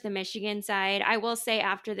 Switching over to the Michigan side, I will say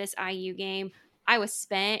after this IU game, I was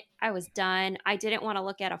spent. I was done. I didn't want to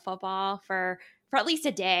look at a football for at least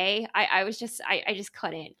a day. I just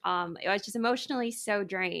couldn't. I was just emotionally so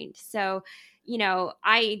drained. So,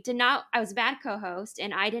 I was a bad co-host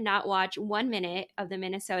and I did not watch 1 minute of the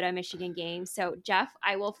Minnesota Michigan game. So, Jeff,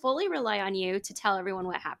 I will fully rely on you to tell everyone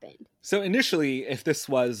what happened. So initially, if this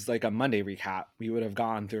was like a Monday recap, we would have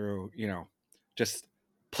gone through, just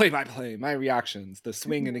play by play, my reactions, the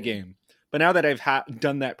swing in the Mhm. game. But now that I've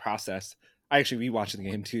done that process, I actually rewatched the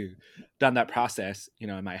game too, done that process,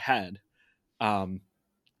 in my head, um,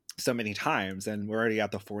 so many times, and we're already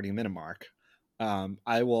at the 40-minute mark.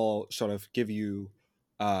 I will sort of give you,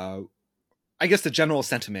 uh, I guess, the general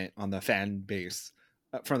sentiment on the fan base,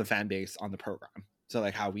 from the fan base on the program. So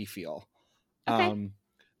like how we feel. Okay. Um,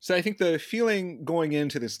 so I think the feeling going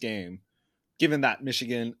into this game, given that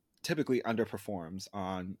Michigan typically underperforms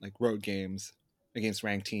on like road games against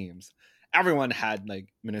ranked teams, everyone had like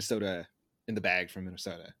Minnesota in the bag for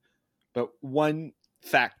Minnesota. But one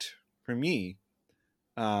fact for me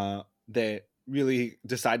that really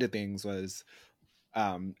decided things was,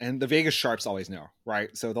 and the Vegas sharps always know,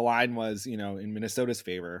 right? So the line was, in Minnesota's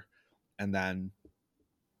favor, and then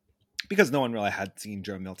because no one really had seen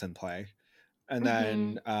Joe Milton play, and Mhm.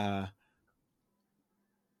 then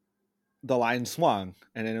the line swung,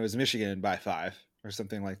 and then it was Michigan by 5 or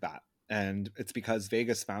something like that. And it's because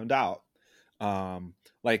Vegas found out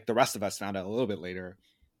Like the rest of us found out a little bit later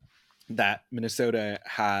that Minnesota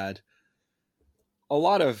had a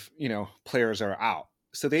lot of, players are out.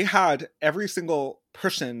 So they had every single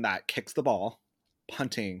person that kicks the ball,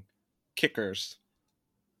 punting, kickers,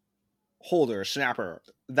 holder, snapper,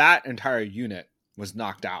 that entire unit was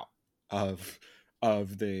knocked out of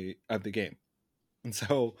the game. And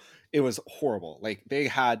so it was horrible. Like they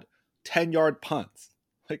had 10-yard punts.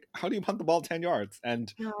 Like how do you punt the ball 10 yards?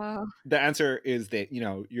 And Oh. the answer is that,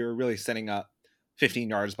 you're really setting up 15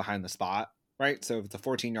 yards behind the spot, right? So if it's a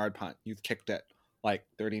 14-yard punt, you've kicked it like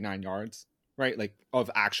 39 yards, right? Like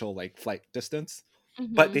of actual like flight distance.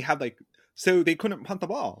 But they Mm-hmm. had so they couldn't punt the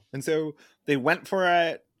ball. And so they went for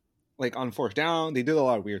it like on fourth down. They did a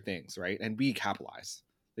lot of weird things, right? And we capitalized.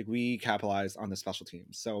 Like we capitalized on the special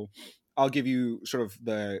teams. So I'll give you sort of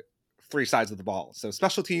the three sides of the ball. So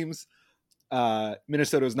special teams,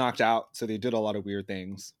 Minnesota was knocked out, so they did a lot of weird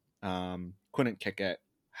things. Couldn't kick it.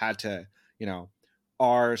 Had to,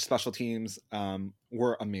 our special teams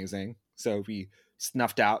were amazing. So we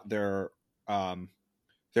snuffed out their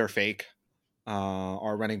fake.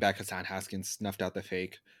 Our running back Hassan Haskins snuffed out the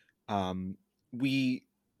fake. We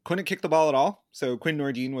couldn't kick the ball at all. So Quinn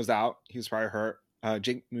Nordine was out. He was probably hurt.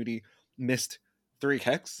 Jake Moody missed 3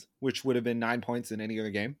 kicks, which would have been 9 points in any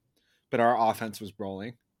other game. But our offense was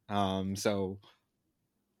rolling. So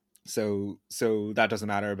that doesn't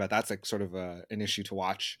matter, but that's like sort of an issue to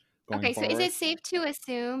watch going Okay, so is forward. it safe to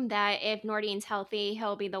assume that if Nordine's healthy,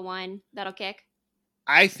 he'll be the one that'll kick?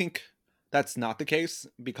 I think that's not the case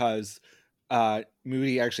because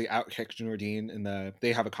Moody actually outkicked Nordine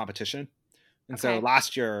they have a competition. And so Okay.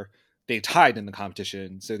 last year they tied in the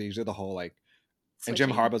competition. So they did the whole and Jim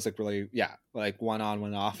Switching. Harbaugh's like really, yeah, like one on,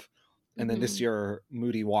 one off. And then this Mm-hmm. year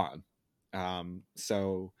Moody won.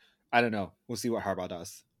 So I don't know. We'll see what Harbaugh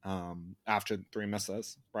does after 3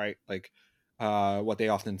 misses, right? Like what they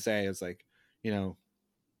often say is like,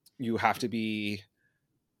 you have to be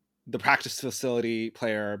the practice facility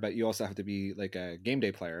player, but you also have to be like a game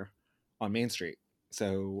day player on Main Street.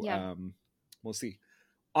 So Yeah. we'll see.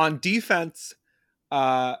 On defense,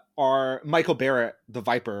 our Michael Barrett, the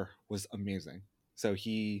Viper, was amazing. So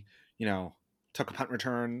he, took a punt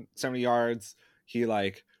return 70 yards. He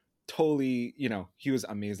totally, he was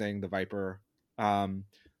amazing, the Viper.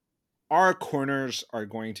 Our corners are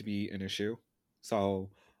going to be an issue.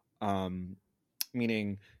 So, um,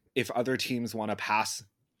 meaning if other teams want to pass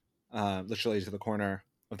literally to the corner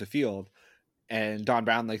of the field, and Don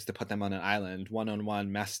Brown likes to put them on an island,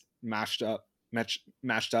 one-on-one, matched up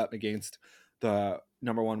against the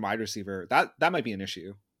number 1 wide receiver. That might be an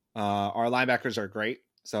issue. Our linebackers are great,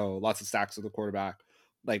 so lots of sacks with the quarterback.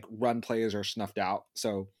 Like run plays are snuffed out.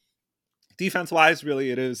 So defense wise,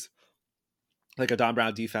 really, it is like a Don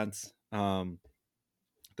Brown defense.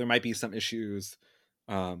 There might be some issues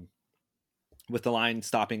um, with the line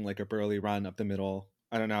stopping like a Burley run up the middle.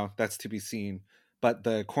 I don't know. That's to be seen. But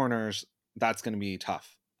the corners, that's going to be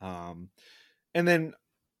tough. And then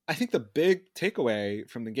I think the big takeaway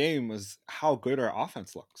from the game was how good our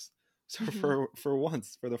offense looks. So Mm-hmm. for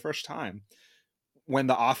once, for the first time, when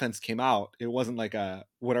the offense came out, it wasn't like a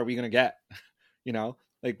what are we going to get?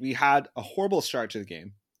 Like we had a horrible start to the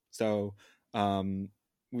game. So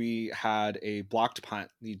we had a blocked punt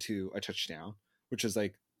lead to a touchdown, which is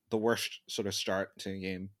like the worst sort of start to a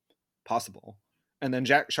game possible. And then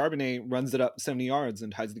Jack Charbonnet runs it up 70 yards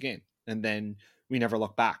and ties the game. And then we never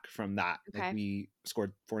look back from that. Like Okay. we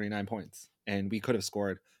scored 49 points and we could have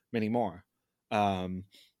scored many more. Um,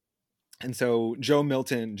 and so Joe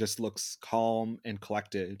Milton just looks calm and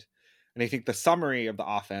collected. And I think the summary of the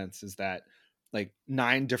offense is that like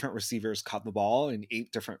 9 different receivers caught the ball and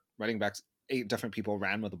 8 different running backs, 8 different people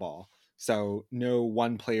ran with the ball. So no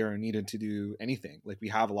one player needed to do anything. Like we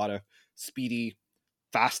have a lot of speedy,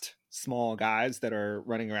 fast, small guys that are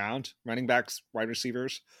running around, running backs, wide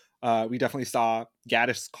receivers. We definitely saw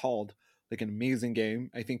Gaddis called like an amazing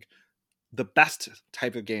game. I think the best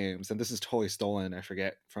type of games, and this is totally stolen, I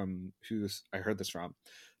forget from who's I heard this from,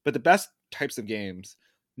 but the best types of games,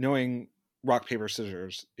 knowing rock, paper,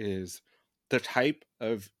 scissors, is the type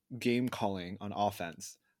of game calling on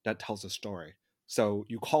offense that tells a story. So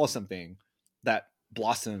you call something that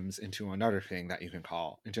blossoms into another thing that you can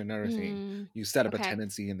call, into another thing. Mm. You set up a Okay.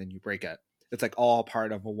 tendency and then you break it. It's like all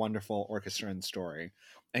part of a wonderful orchestra and story.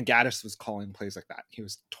 And Gaddis was calling plays like that. He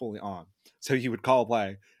was totally on. So he would call a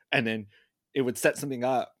play and then it would set something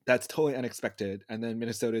up that's totally unexpected, and then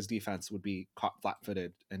Minnesota's defense would be caught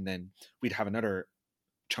flat-footed, and then we'd have another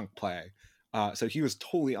chunk play. So he was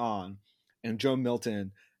totally on, and Joe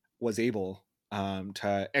Milton was able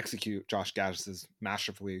to execute Josh Gaddis's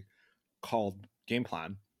masterfully called game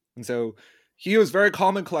plan, and so He was very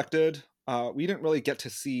calm and collected. We didn't really get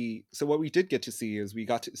to see. So what we did get to see is we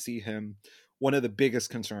got to see him. One of the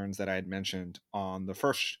biggest concerns that I had mentioned on the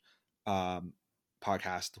first um,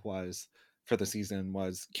 podcast was for the season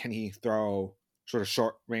was, can he throw sort of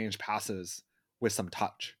short range passes with some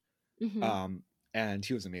touch? Mm-hmm. Um, and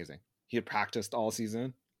he was amazing. He had practiced all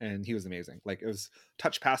season, and he was amazing. Like, it was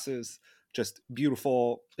touch passes, just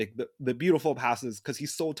beautiful, like the beautiful passes, because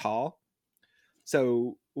he's so tall.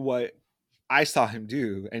 So what I saw him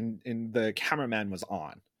do, and the cameraman was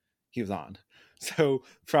on. He was on. So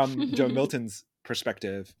from Joe Milton's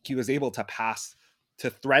perspective, he was able to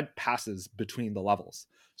thread passes between the levels.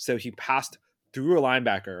 So he passed through a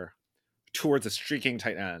linebacker towards a streaking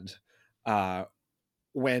tight end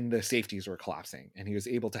when the safeties were collapsing, and he was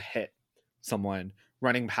able to hit someone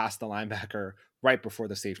running past the linebacker right before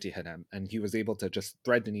the safety hit him, and he was able to just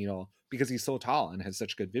thread the needle because he's so tall and has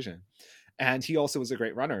such good vision. And he also was a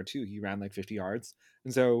great runner too. He ran like 50 yards.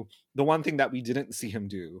 And so the one thing that we didn't see him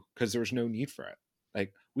do, because there was no need for it,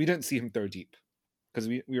 like, we didn't see him throw deep because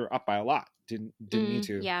we were up by a lot, didn't need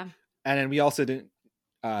to. Yeah. And then we also didn't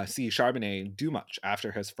see Charbonnet do much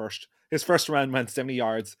after his first run went 70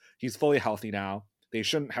 yards. He's fully healthy now. They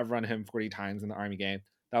shouldn't have run him 40 times in the Army game.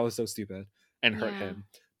 That was so stupid and hurt him.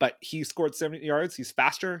 But he scored 70 yards. He's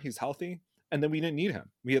faster. He's healthy. And then we didn't need him.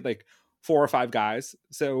 We had like 4 or 5 guys.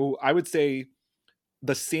 So I would say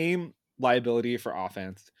the same liability for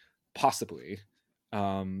offense, possibly,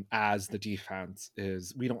 as the defense,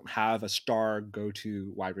 is we don't have a star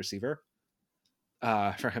go-to wide receiver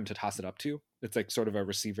for him to toss it up to. It's like sort of a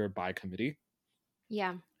receiver by committee.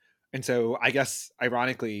 Yeah. And so I guess,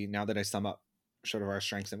 ironically, now that I sum up sort of our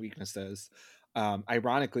strengths and weaknesses,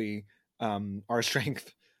 ironically, our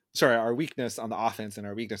weakness on the offense and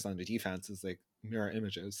our weakness on the defense is like mirror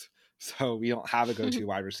images. So we don't have a go-to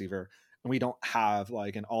wide receiver, and we don't have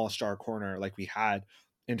like an all-star corner like we had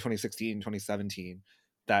in 2016, 2017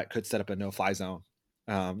 that could set up a no-fly zone.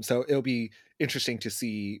 So it'll be interesting to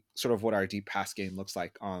see sort of what our deep pass game looks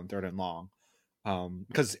like on 3rd and long.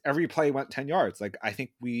 Because every play went 10 yards. Like, I think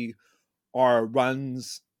our run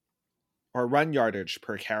yardage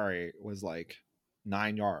per carry was like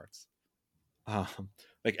 9 yards.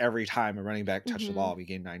 Like, every time a running back touched the ball, we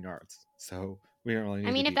gained 9 yards. So we don't really need.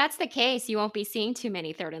 I mean, if that's the case, you won't be seeing too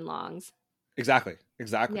many 3rd and longs. Exactly.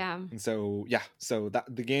 Yeah. And so so that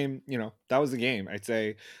the game, that was the game. I'd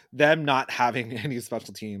say them not having any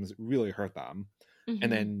special teams really hurt them. Mm-hmm.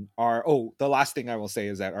 And then the last thing I will say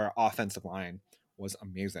is that our offensive line was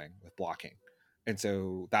amazing with blocking. And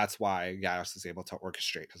so that's why Gaddis is able to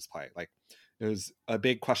orchestrate his play. Like, it was a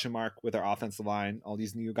big question mark with our offensive line, all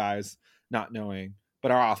these new guys not knowing,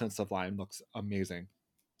 but our offensive line looks amazing.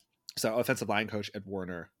 So offensive line coach Ed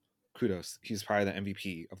Warner, kudos. He's probably the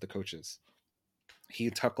MVP of the coaches. He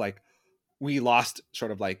took we lost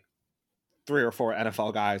sort of like 3 or 4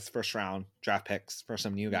 NFL guys, first round draft picks for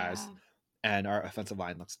some new guys. And our offensive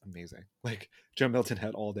line looks amazing. Like, Joe Milton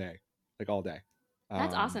had all day.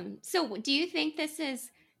 That's awesome. So do you think this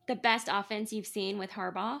is the best offense you've seen with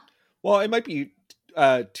Harbaugh? Well, it might be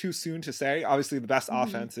too soon to say. Obviously, the best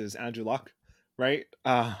offense is Andrew Luck, right?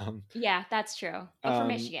 Yeah, that's true. But for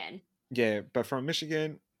Michigan. Yeah, but from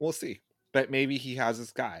Michigan, we'll see. But maybe he has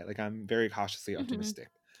this guy. Like, I'm very cautiously optimistic.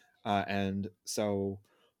 And so,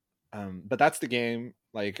 but that's the game.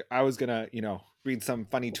 Like, I was gonna, read some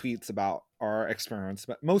funny tweets about our experience,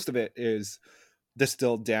 but most of it is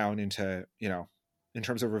distilled down into, in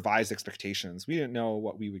terms of revised expectations. We didn't know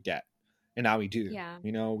what we would get, and now we do. Yeah.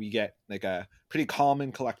 We get like a pretty calm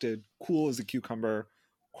and collected, cool as a cucumber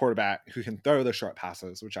quarterback who can throw the short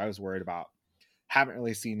passes, which I was worried about. Haven't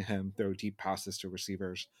really seen him throw deep passes to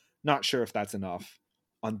receivers. Not sure if that's enough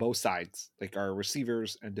on both sides, like our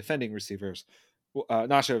receivers and defending receivers.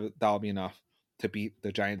 Not sure if that'll be enough to beat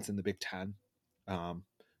the Giants in the Big Ten.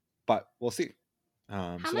 But we'll see.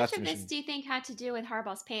 How much of this do you think had to do with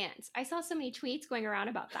Harbaugh's pants? I saw so many tweets going around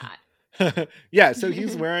about that. Yeah, so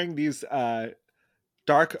he's wearing these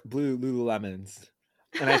dark blue Lululemons.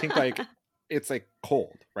 And I think it's like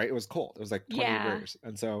cold, right? It was cold. It was like 20 degrees.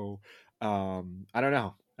 And so I don't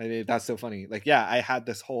know. That's so funny. Like, yeah, I had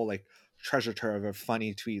this whole like treasure trove of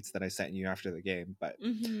funny tweets that I sent you after the game, but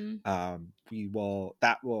we will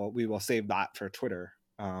save that for Twitter.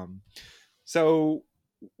 So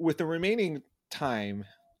with the remaining time,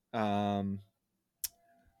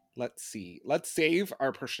 let's see. Let's save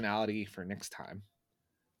our personality for next time.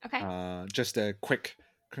 Okay. Just a quick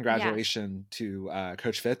congratulations to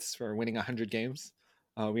Coach Fitz for winning 100 games.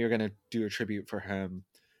 We are going to do a tribute for him,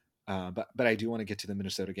 but I do want to get to the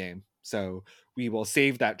Minnesota game So we will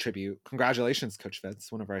save that tribute. Congratulations, Coach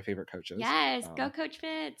Fitz, one of our favorite coaches. Yes, go Coach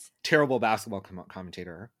Fitz. Terrible basketball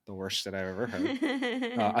commentator, the worst that I've ever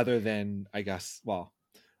heard. Other than, I guess, well,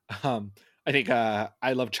 I think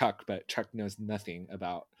I love Chuck, but Chuck knows nothing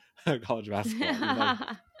about college basketball,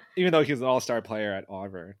 even though he's an all-star player at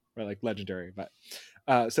Auburn, or like legendary. But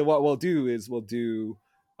so what we'll do is we'll do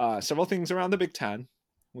several things around the Big Ten.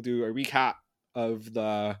 We'll do a recap of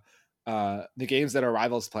the games that our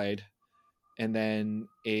rivals played, and then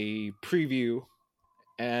a preview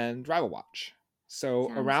and rival watch. So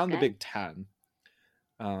Sounds around good. the Big Ten,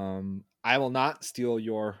 I will not steal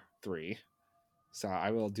your 3. So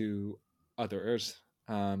I will do others.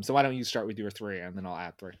 So why don't you start with your 3 and then I'll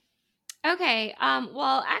add 3. Okay.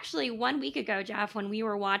 Well, actually, 1 week ago, Jeff, when we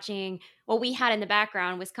were watching what we had in the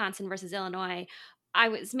background, Wisconsin versus Illinois, I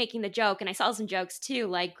was making the joke, and I saw some jokes too,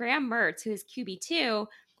 like Graham Mertz, who is QB2.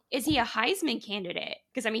 Is he a Heisman candidate?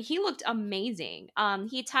 Because I mean, he looked amazing.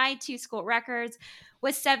 He tied 2 school records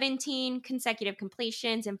with 17 consecutive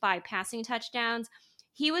completions and 5 passing touchdowns.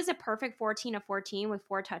 He was a perfect 14 of 14 with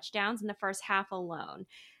 4 touchdowns in the first half alone.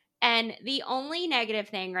 And the only negative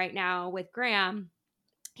thing right now with Graham,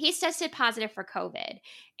 he's tested positive for COVID.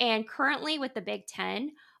 And currently with the Big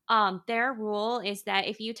Ten, their rule is that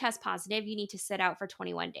if you test positive, you need to sit out for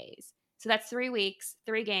 21 days. So that's 3 weeks,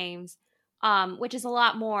 3 games, which is a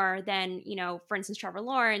lot more than, for instance, Trevor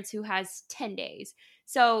Lawrence, who has 10 days.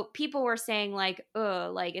 So people were saying like,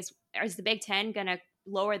 is the Big Ten going to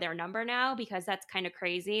lower their number now? Because that's kind of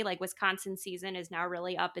crazy. Like Wisconsin's season is now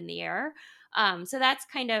really up in the air. So that's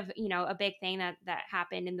kind of, a big thing that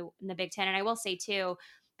happened in the Big Ten. And I will say too,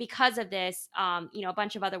 because of this, a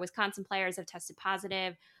bunch of other Wisconsin players have tested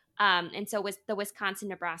positive. And so the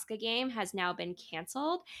Wisconsin-Nebraska game has now been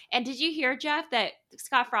canceled. And did you hear, Jeff, that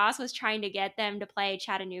Scott Frost was trying to get them to play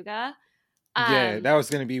Chattanooga? Yeah, that was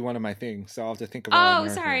going to be one of my things. So I'll have to think about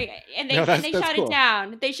it. Oh, sorry. And they shot it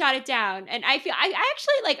down. They shot it down. And I feel, I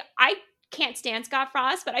actually I can't stand Scott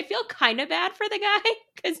Frost, but I feel kind of bad for the guy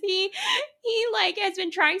because he has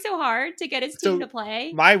been trying so hard to get his team to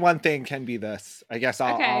play. My one thing can be this. I guess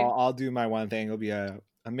I'll do my one thing. It'll be a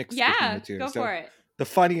mix between the two. Go for it. The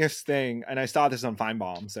funniest thing, and I saw this on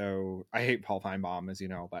Feinbaum, so I hate Paul Feinbaum, as you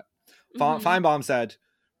know, but Feinbaum said,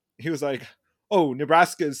 he was like, oh,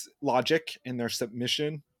 Nebraska's logic in their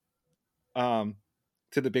submission to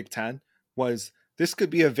the Big Ten was this could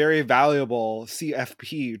be a very valuable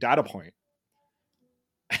CFP data point.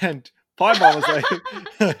 And Feinbaum was like,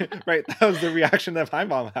 right, that was the reaction that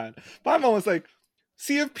Feinbaum had. Feinbaum was like,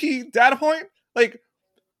 CFP data point? Like,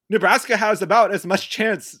 Nebraska has about as much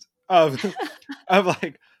chance of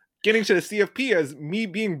like getting to the CFP as me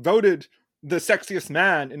being voted the sexiest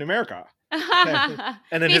man in America. And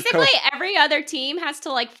then basically every other team has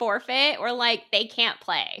to like forfeit or like they can't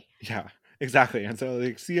play. Yeah, exactly. And so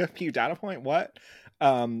like CFP data point, what?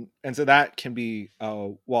 And so that can be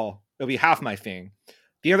it'll be half my thing.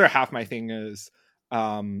 The other half my thing is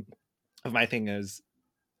Graham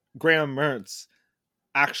Mertz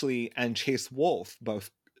actually and Chase Wolf both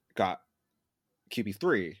got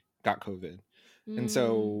QB3, got COVID. And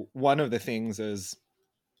so one of the things is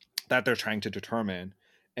that they're trying to determine,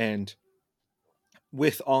 and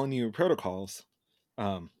with all new protocols,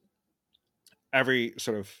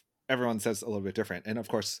 everyone says a little bit different. And of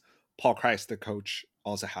course, Paul Christ, the coach,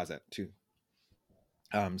 also has it too.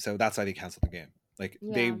 So that's why they canceled the game. Like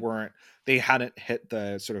they hadn't hit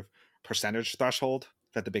the sort of percentage threshold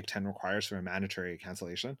that the Big Ten requires for a mandatory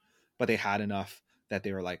cancellation, but they had enough that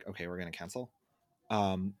they were like, okay, we're going to cancel.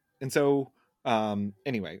 And so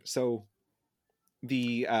anyway, so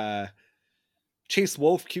the Chase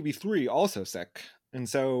Wolf QB3 also sick. And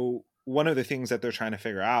so one of the things that they're trying to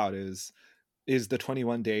figure out is the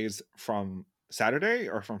 21 days from Saturday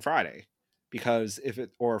or from Friday? Because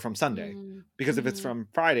or from Sunday, because if it's from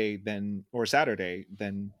Friday then or Saturday,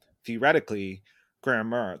 then theoretically Graham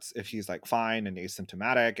Mertz, if he's like fine and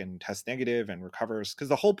asymptomatic and tests negative and recovers, because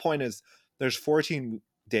the whole point is there's 14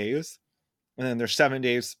 days and then there's 7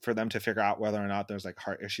 days for them to figure out whether or not there's like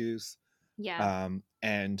heart issues. Yeah.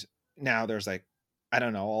 And now there's like, I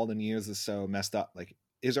don't know, all the news is so messed up. Like,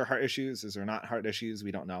 is there heart issues? Is there not heart issues?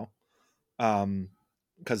 We don't know.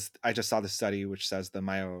 Because I just saw the study which says the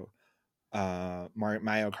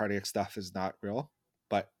myocardiac stuff is not real,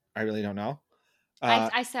 but I really don't know.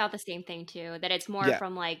 I saw the same thing too, that it's more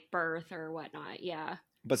from like birth or whatnot. Yeah.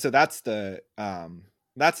 But so that's the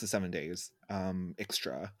 7 days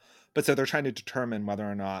extra. But so they're trying to determine whether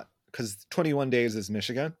or not, because 21 days is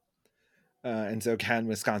Michigan. And so can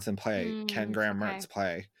Wisconsin play? Can Graham Mertz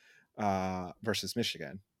play versus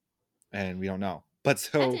Michigan? And we don't know. But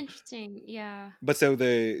That's so interesting. Yeah.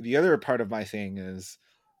 the other part of my thing is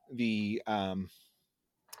the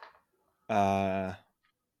uh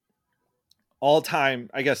all time,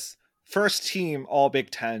 I guess, first team all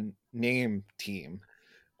Big Ten name team.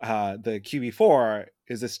 The QB4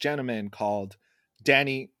 is this gentleman called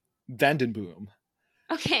Danny Vandenboom.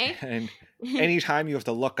 Okay. And anytime you have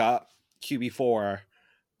to look up QB4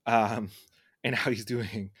 um, and how he's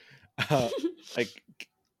doing, uh, like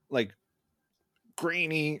like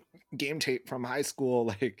grainy game tape from high school,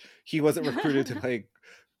 like he wasn't recruited to play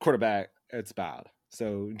quarterback. It's bad.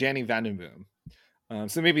 So Danny Vandenboom.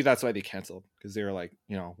 So maybe that's why they canceled, because they were like,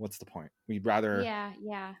 what's the point? Yeah,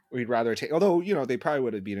 yeah. We'd rather take. Although they probably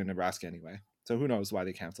would have beaten Nebraska anyway. So who knows why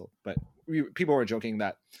they canceled? But people were joking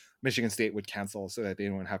that Michigan State would cancel so that they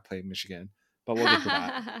don't have to play Michigan. But we'll get to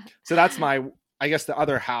that. So that's my, I guess, the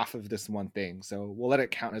other half of this one thing. So we'll let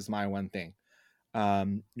it count as my one thing.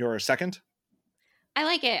 Your second? I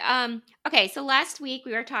like it. Okay, so last week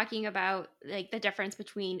we were talking about like the difference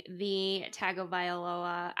between the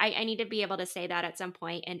Tagovailoa. I need to be able to say that at some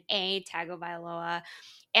point. And a Tagovailoa,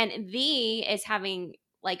 and the is having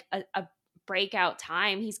like a breakout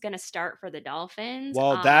time. He's going to start for the Dolphins.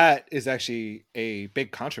 Well, that is actually a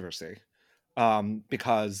big controversy,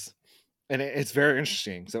 because, and it's very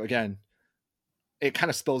interesting. So again, it kind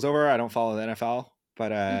of spills over. I don't follow the NFL,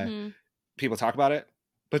 but people talk about it.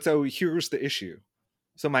 But so here's the issue.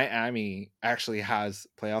 So Miami actually has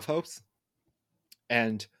playoff hopes,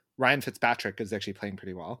 and Ryan Fitzpatrick is actually playing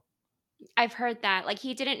pretty well. I've heard that. Like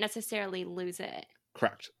he didn't necessarily lose it.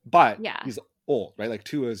 Correct. But Yeah. he's old, right? Like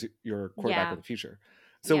Tua is your quarterback of the future.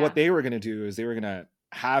 So Yeah. what they were going to do is they were going to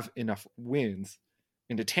have enough wins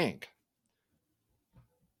in the tank.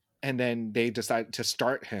 And then they decided to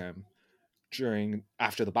start him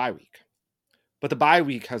after the bye week. But the bye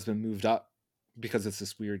week has been moved up because it's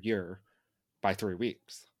this weird year by 3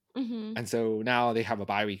 weeks. Mm-hmm. And so now they have a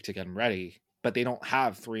bye week to get him ready, but they don't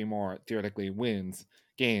have 3 more theoretically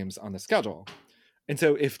games on the schedule. And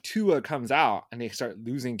so if Tua comes out and they start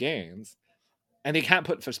losing games, and they can't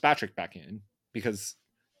put Fitzpatrick back in because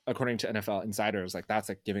according to NFL insiders, like that's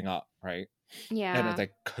like giving up, right? Yeah. And it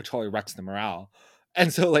like totally wrecks the morale.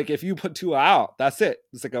 And so like if you put Tua out, that's it.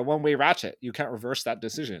 It's like a one-way ratchet. You can't reverse that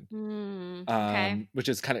decision. Okay. Which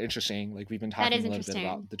is kind of interesting. Like we've been talking a little bit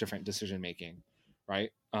about the different decision making,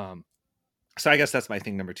 right? So I guess that's my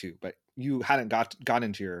thing number 2, but you hadn't gone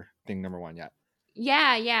into your thing number 1 yet.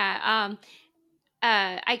 Yeah.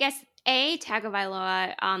 I guess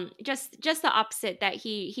Tagovailoa, just the opposite, that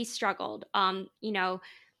he struggled.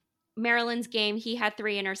 Maryland's game, he had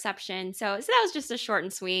 3 interceptions. So that was just a short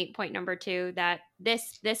and sweet point number 2, that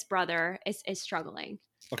this brother is struggling.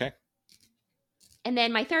 Okay. And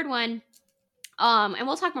then my third one, and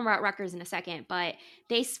we'll talk more about Rutgers in a second, but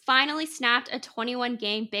they finally snapped a 21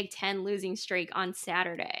 game Big Ten losing streak on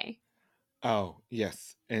Saturday. Oh,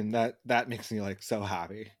 yes. And that makes me like so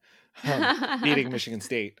happy. Beating Michigan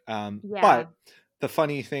State. Yeah. But the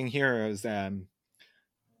funny thing here is I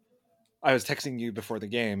was texting you before the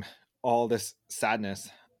game all this sadness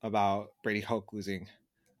about Brady Hoke losing.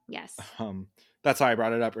 Yes. That's why I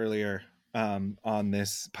brought it up earlier on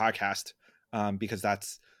this podcast, because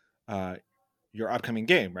that's your upcoming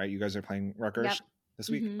game, right? You guys are playing Rutgers this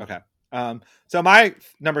week? Mm-hmm. Okay. So my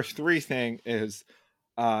number 3 thing is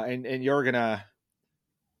and you're gonna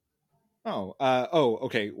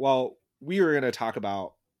okay. Well, we were gonna talk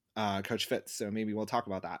about Coach Fitz, so maybe we'll talk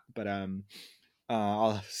about that. But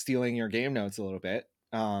I'll stealing your game notes a little bit.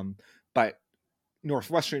 But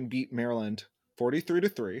Northwestern beat Maryland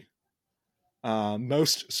 43-3.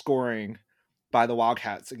 Most scoring by the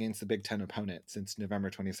Wildcats against the Big Ten opponent since November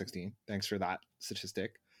 2016. Thanks for that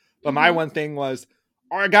statistic. But my one thing was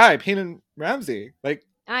our guy Peyton Ramsey. Like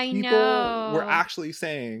people were actually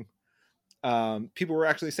saying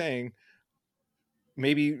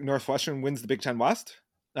maybe Northwestern wins the Big Ten West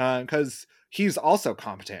because he's also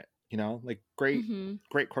competent. Like great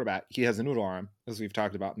quarterback. He has a noodle arm, as we've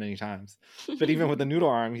talked about many times. But even with the noodle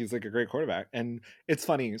arm, he's like a great quarterback. And it's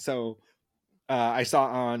funny. So I saw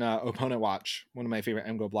on Opponent Watch, one of my favorite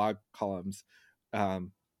MGO blog columns,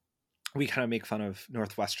 we kind of make fun of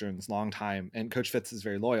Northwestern's longtime, and Coach Fitz is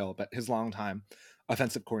very loyal, but his longtime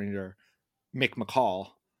offensive coordinator, Mick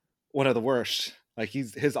McCall, one of the worst. Like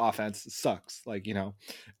his offense sucks,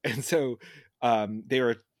 and so they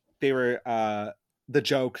were the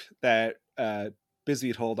joke that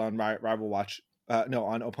Bisbee told on Rival Watch,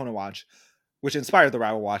 on Opponent Watch, which inspired the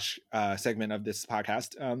Rival Watch segment of this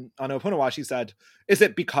podcast. On Opponent Watch, he said, "Is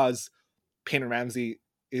it because Peyton Ramsey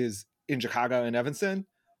is in Chicago and Evanston,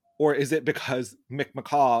 or is it because Mick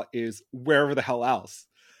McCall is wherever the hell else?"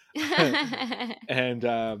 And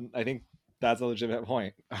I think that's a legitimate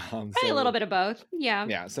point. Probably a little bit of both. Yeah.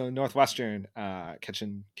 Yeah, so Northwestern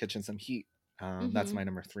catching some heat. That's Mm-hmm. my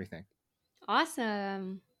number 3 thing.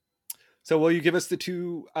 Awesome. So will you give us the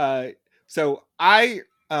two? So I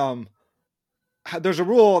there's a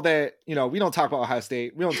rule that we don't talk about Ohio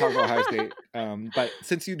State. We don't talk about Ohio State. But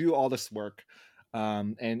since you do all this work,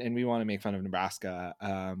 and we want to make fun of Nebraska,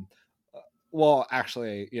 well,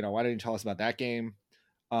 actually, why don't you tell us about that game,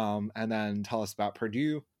 and then tell us about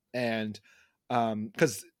Purdue, and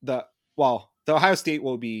because the Ohio State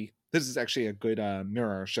will be. This is actually a good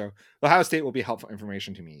mirror. So the Ohio State will be helpful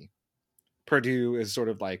information to me. Purdue is sort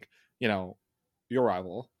of like your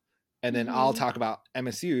rival, and then I'll Mm-hmm. talk about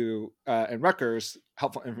MSU and Rutgers,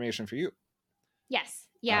 helpful information for you. Yes.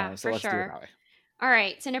 Yeah, So for let's do it sure. that way. All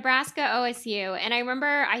right, so Nebraska OSU, and I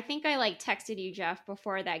remember I think I like texted you, Jeff,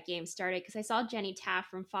 before that game started because I saw Jenny Taft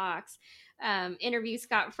from Fox interview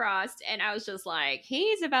Scott Frost, and I was just like,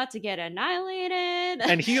 he's about to get annihilated.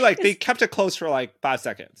 And he they kept it close for like 5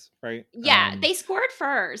 seconds, right? Yeah, they scored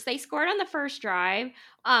first. They scored on the first drive,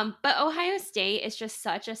 but Ohio State is just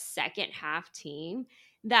such a second half team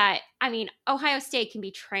that I mean, Ohio State can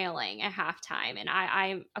be trailing at halftime, and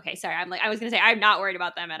I'm okay. Sorry, I was gonna say I'm not worried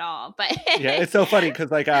about them at all, but Yeah, it's so funny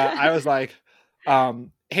because I was like,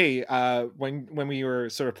 hey, when we were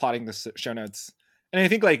sort of plotting the show notes, and I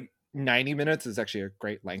think like 90 minutes is actually a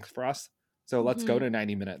great length for us. So let's go Mhm. to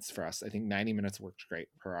 90 minutes for us. I think 90 minutes works great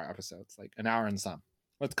for our episodes, like an hour and some.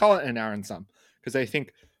 Let's call it an hour and some, because I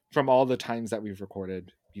think from all the times that we've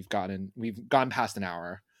recorded, we've gone past an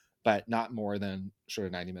hour, but not more than sort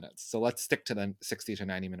of 90 minutes. So let's stick to the 60 to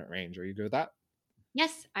 90-minute range. Are you good with that?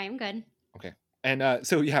 Yes, I am good. Okay. And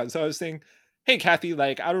so I was saying, hey Kathy,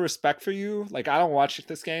 like out of respect for you, like I don't watch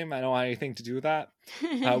this game. I don't want anything to do with that.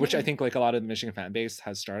 Which I think like a lot of the Michigan fan base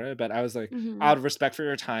has started. But I was like, Mhm. out of respect for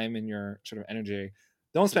your time and your sort of energy,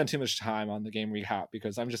 don't spend too much time on the game recap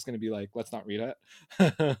because I'm just gonna be like, let's not read it.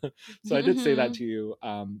 So I did say that Mhm. to you.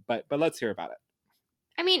 But let's hear about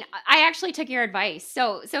I mean, I actually took your advice.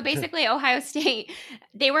 So it. basically Ohio State,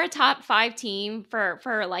 they were a top 5 team for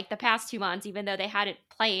like the past 2 months even though they hadn't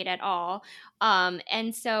played at all.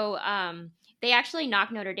 And so they actually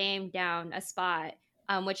knocked Notre Dame down a spot.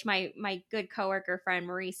 Which my good coworker friend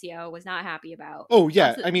Mauricio was not happy about. Oh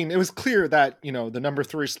yeah, So, I mean, it was clear that the number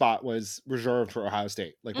 3 spot was reserved for Ohio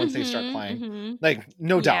State. Like once they start mhm, playing, mhm. like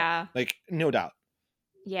no doubt, Yeah. like no doubt.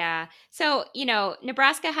 Yeah. So,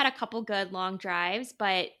 Nebraska had a couple good long drives,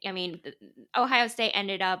 but I mean, Ohio State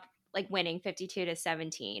ended up like winning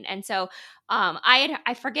 52-17. And so,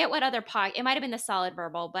 I forget what other it might have been the Solid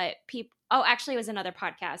Verbal, but people actually it was another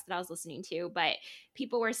podcast that I was listening to, but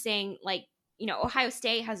people were saying like, Ohio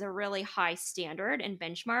State has a really high standard and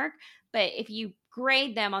benchmark, but if you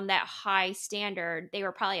grade them on that high standard, they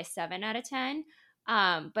were probably a 7 out of 10.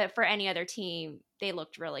 But for any other team, they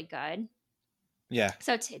looked really good. Yeah,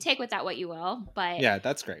 So take with that what you will, but yeah,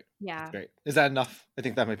 that's great. That's yeah, great. Is that enough? I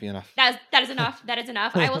think that might be enough. that is enough. That is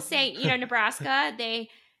enough. I will say, Nebraska,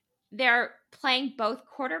 they're playing both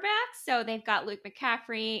quarterbacks, so they've got Luke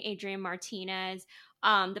McCaffrey, Adrian Martinez.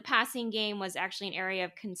 The passing game was actually an area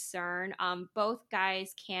of concern. Both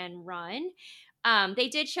guys can run. They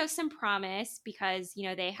did show some promise because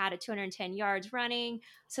they had a 210 yards running,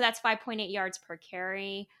 so that's 5.8 yards per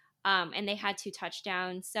carry, and they had 2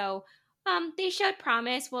 touchdowns. So they showed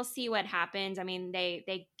promise. We'll see what happens. I mean,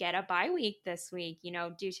 they get a bye week this week,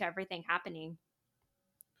 due to everything happening.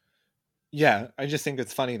 Yeah, I just think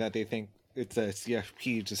it's funny that they think it's a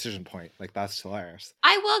CFP decision point. Like that's hilarious.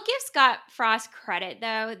 I will give Scott Frost credit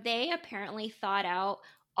though. They apparently thought out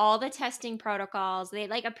all the testing protocols. They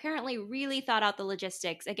like apparently really thought out the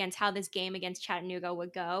logistics against how this game against Chattanooga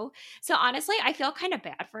would go. So honestly, I feel kind of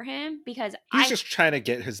bad for him because He's just trying to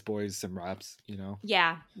get his boys some reps.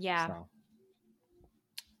 yeah, yeah. So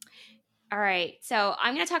All right. So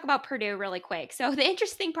I'm going to talk about Purdue really quick. So the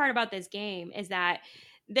interesting part about this game is that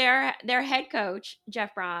their head coach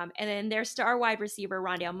Jeff Brom and then their star wide receiver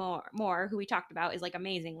Rondale Moore, who we talked about, is like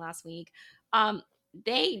amazing last week.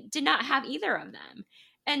 They did not have either of them,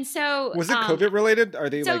 and so was it COVID related? Are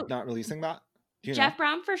they like so not releasing that? Do you know? Jeff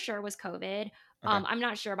Brom for sure was COVID. Okay. I'm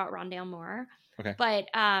not sure about Rondale Moore, Okay. but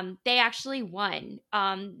they actually won.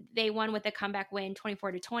 They won with a comeback win,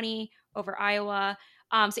 24-20 over Iowa.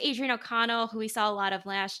 So Adrian O'Connell, who we saw a lot of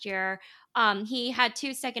last year, he had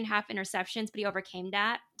 2 second half interceptions, but he overcame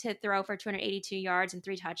that to throw for 282 yards and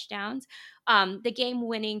 3 touchdowns. The game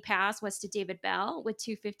winning pass was to David Bell with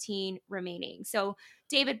 2:15 remaining. So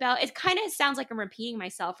David Bell, it kind of sounds like I'm repeating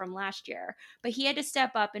myself from last year, but he had to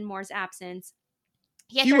step up in Moore's absence.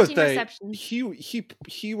 He had He was 13 the receptions.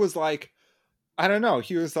 he was like I don't know.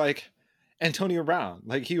 He was like Antonio Brown.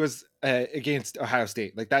 Like he was against Ohio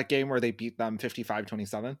State. Like that game where they beat them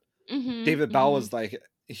 55-27. Mm-hmm. David Bell Mm-hmm. was like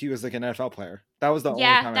he was like an NFL player. That was the only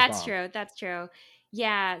Yeah, time I that's saw him. true. That's true.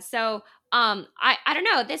 Yeah. So, I don't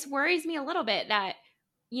know. This worries me a little bit that,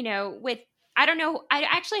 with I don't know. I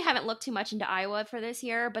actually haven't looked too much into Iowa for this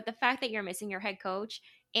year, but the fact that you're missing your head coach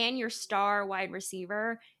and your star wide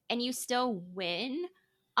receiver and you still win,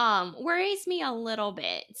 worries me a little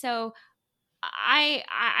bit. So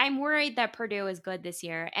I'm worried that Purdue is good this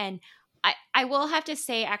year, and I will have to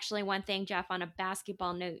say actually one thing, Jeff, on a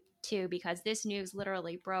basketball note too, because this news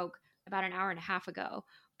literally broke about an hour and a half ago.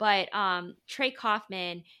 But Trey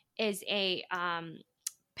Kaufman is a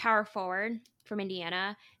power forward from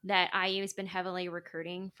Indiana that IU has been heavily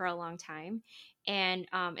recruiting for a long time. And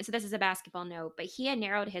so this is a basketball note, but he had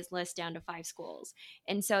narrowed his list down to 5 schools.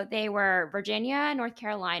 And so they were Virginia, North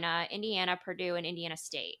Carolina, Indiana, Purdue, and Indiana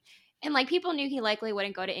State. And like people knew he likely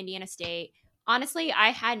wouldn't go to Indiana State. Honestly, I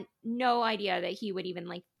had no idea that he would even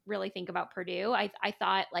like really think about Purdue. I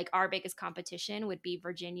thought like our biggest competition would be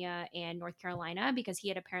Virginia and North Carolina because he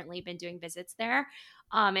had apparently been doing visits there.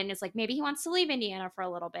 And it's like maybe he wants to leave Indiana for a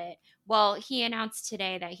little bit. Well, he announced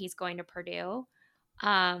today that he's going to Purdue.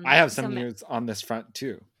 I have So some news on this front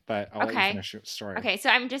too, but I'll let you okay, finish your story. okay. So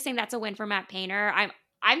I'm just saying that's a win for Matt Painter.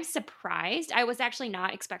 I'm surprised. I was actually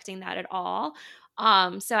not expecting that at all.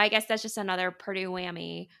 So I guess that's just another Purdue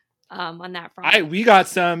whammy on that front. We got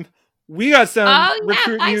some Oh yeah,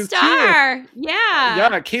 recruit five news too. star. Yeah.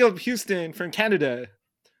 Yeah, Caleb Houston from Canada.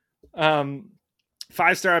 Um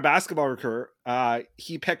 5-star basketball recruit.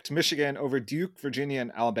 He picked Michigan over Duke, Virginia,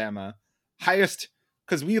 and Alabama. Highest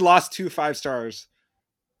because we lost 2 5 stars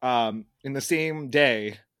in the same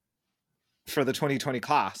day for the 2020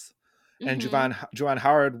 class. And Mm-hmm. Juwan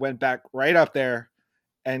Howard went back right up there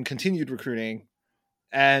and continued recruiting.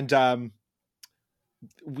 And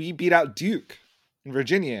we beat out Duke in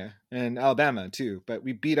Virginia and Alabama too. But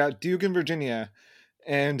we beat out Duke and Virginia.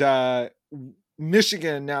 And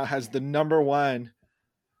Michigan now has the #1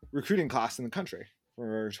 recruiting class in the country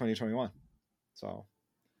for 2021. So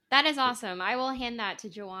That is awesome. I will hand that to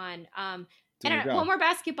Joanne. there you One go. more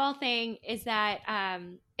basketball thing is that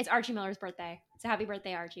it's Archie Miller's birthday. So happy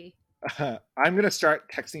birthday, Archie. I'm gonna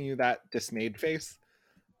start texting you that dismayed face.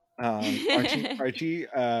 Archie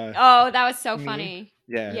Oh, that was so meme. funny.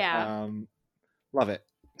 Yeah. Yeah. Love it.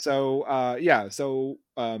 So yeah, so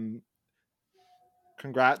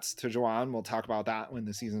congrats to Joanne. We'll talk about that when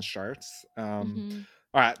the season starts. Hmm.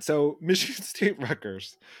 All right, so Michigan State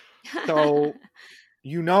Rutgers. So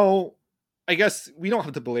I guess we don't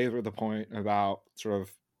have to belabor the point about sort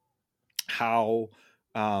of how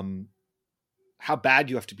bad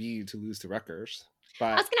you have to be to lose to Rutgers. I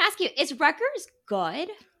But was going to ask you, is Rutgers good?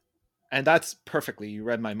 and that's perfectly, you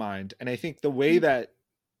read my mind. And I think the way that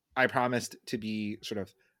I promised to be sort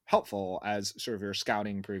of helpful as sort of your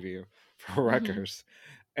scouting preview for Mm-hmm. Rutgers.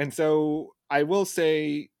 And so I will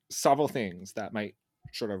say several things that might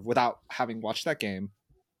sort of, without having watched that game,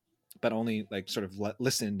 but only like sort of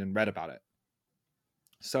listened and read about it.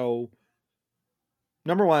 So,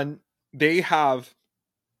 number one, they have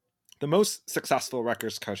the most successful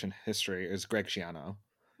Rutgers coach in history is Greg Schiano,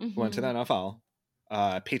 who went to the Mm-hmm.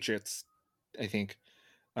 NFL. Patriots, I think,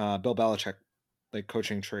 Bill Belichick, like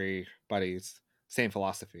coaching tree buddies, same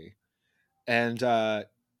philosophy. And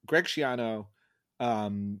Greg Schiano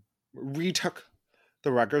retook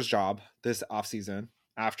the Rutgers job this offseason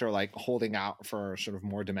after like holding out for sort of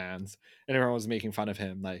more demands, and everyone was making fun of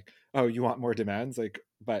him like, oh, you want more demands, like.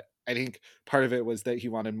 But I think part of it was that he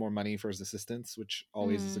wanted more money for his assistants, which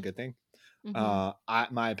always is a good thing.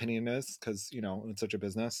 Mm-hmm. My opinion is, because it's such a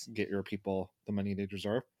business, get your people the money they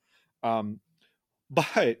deserve. um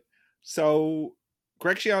but so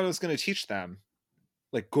Greg Schiano is going to teach them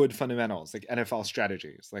like good fundamentals, like NFL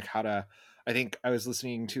strategies, like how to. I think I was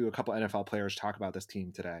listening to a couple NFL players talk about this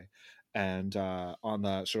team today, and on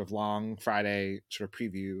the sort of long Friday sort of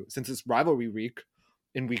preview, since it's rivalry week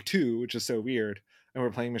in week 2, which is so weird, and we're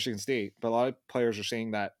playing Michigan State, but a lot of players are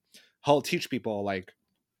saying that he'll teach people like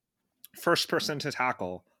first person to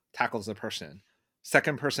tackle tackles the person,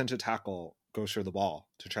 second person to tackle goes for the ball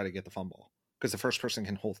to try to get the fumble because the first person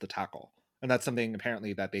can hold the tackle, and that's something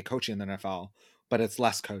apparently that they coach in the NFL, but it's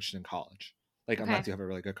less coached in college. Like Okay. unless you have a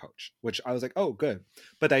really good coach, which I was like, oh, good.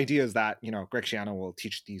 But the idea is that Greg Schiano will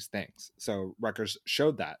teach these things. So Rutgers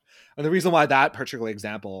showed that, and the reason why that particular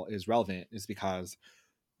example is relevant is because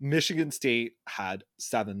Michigan State had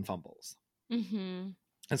 7 fumbles, Mm-hmm.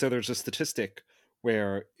 and so there's a statistic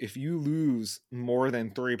where if you lose more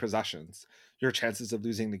than 3 possessions, your chances of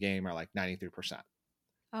losing the game are like 93%.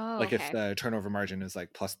 Oh, Like if okay. the turnover margin is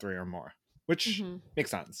like +3 or more, which Mm-hmm.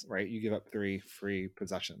 makes sense, right? You give up 3 free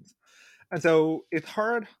possessions. And so it's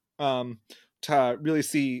hard to really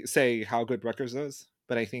say how good Rutgers is,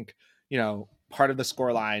 but I think, part of the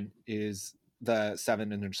score line is the 7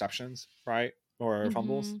 interceptions, right? Or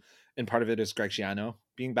fumbles. Mm-hmm. And part of it is Greg Schiano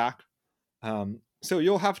being back. So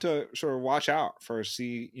you'll have to sort of watch out for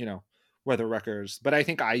whether Rutgers, but I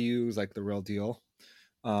think IU is like the real deal.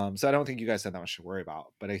 So I don't think you guys have that much to worry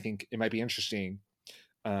about, but I think it might be interesting.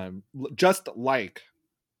 Just like,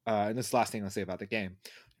 and this is the last thing I'll say about the game,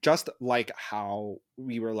 just like how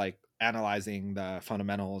we were like analyzing the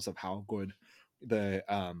fundamentals of how good the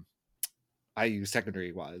IU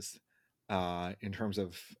secondary was, in terms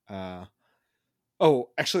of, oh,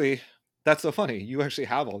 actually, that's so funny. You actually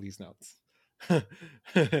have all these notes.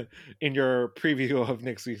 In your preview of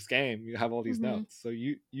next week's game, you have all these Mm-hmm. notes. So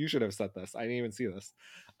you should have said this. I didn't even see this.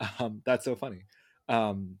 That's so funny.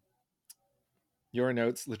 Your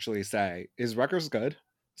notes literally say, "Is Rutgers good?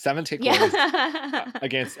 7 takeaways Yeah.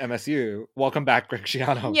 against MSU. Welcome back, Greg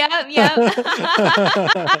Schiano." Yep.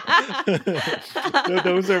 Yep.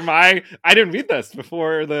 Those are my. I didn't read this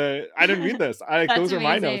before I didn't read this. That's Those are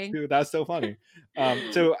my notes amazing. too. That's so funny.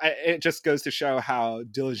 It just goes to show how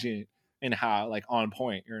diligent and how like on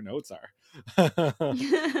point your notes are.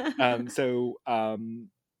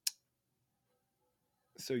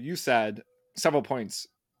 So you said several points.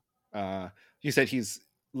 You said he's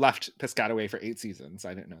left Piscataway for 8 seasons.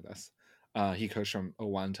 I didn't know this. He coached from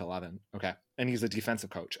 01 to 11. Okay. And he's a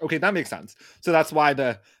defensive coach. Okay, that makes sense. So that's why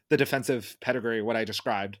the defensive pedigree, what I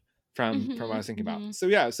described from what I was thinking about. Mm-hmm. So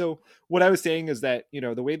yeah, so what I was saying is that,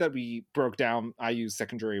 the way that we broke down IU's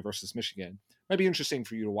secondary versus Michigan might be interesting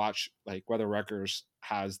for you to watch, like whether Rutgers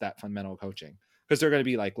has that fundamental coaching, because they're going to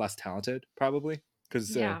be like less talented probably,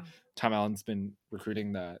 because Yeah. Tom Allen's been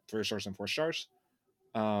recruiting the 3-stars and 4-stars.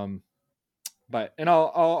 But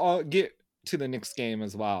I'll get to the next game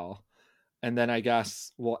as well, and then I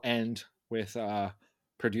guess we'll end with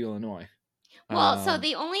Purdue, Illinois. Well, so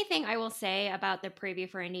the only thing I will say about the preview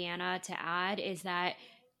for Indiana to add is that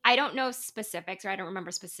I don't know specifics, or I don't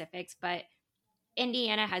remember specifics, but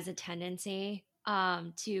Indiana has a tendency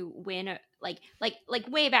to win like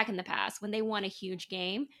way back in the past when they won a huge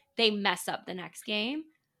game, they mess up the next game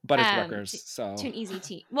But it's um Rutgers, to, so to an easy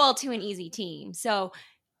team. Well, to an easy team. So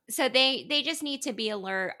they just need to be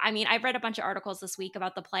alert. I mean, I've read a bunch of articles this week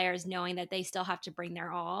about the players knowing that they still have to bring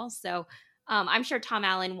their all. So I'm sure Tom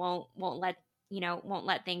Allen won't let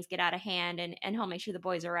things get out of hand, and he'll make sure the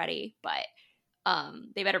boys are ready. But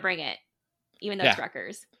they better bring it, even though it's yeah,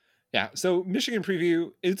 Rutgers. yeah. So Michigan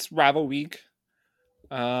preview, it's rival week,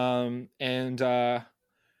 and I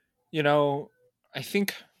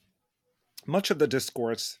think much of the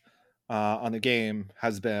discourse on the game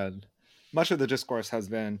has been,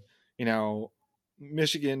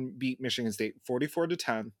 Michigan beat Michigan State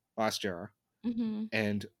 44-10 last year, Mm-hmm.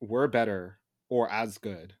 and we're better or as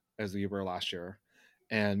good as we were last year,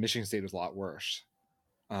 and Michigan State was a lot worse.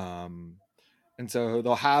 And so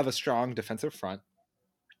they'll have a strong defensive front.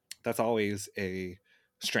 That's always a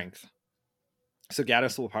strength. So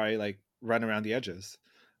Gaddis will probably like run around the edges,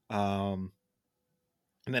 and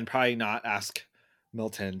then probably not ask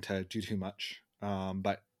Milton to do too much.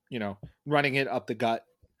 But running it up the gut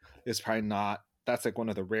is probably not. That's like one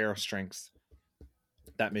of the rare strengths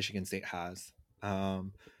that Michigan State has.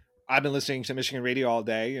 I've been listening to Michigan radio all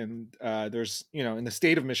day, and there's, in the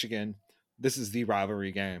state of Michigan, this is the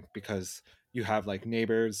rivalry game because you have like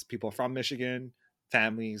neighbors, people from Michigan,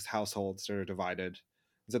 families, households that are divided.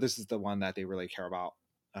 So this is the one that they really care about.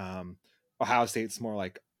 Ohio State's more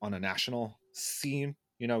like on a national scene.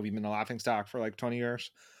 We've been a laughing stock for like 20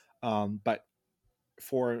 years. But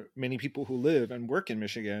for many people who live and work in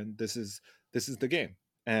Michigan, this is the game.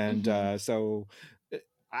 And Mm-hmm. so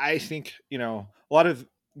I think, a lot of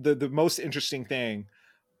the most interesting thing,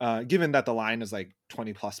 given that the line is like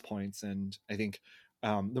 20 plus points, and I think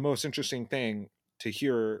the most interesting thing to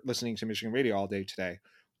hear listening to Michigan radio all day today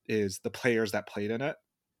is the players that played in it.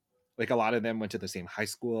 Like a lot of them went to the same high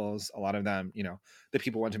schools. A lot of them, the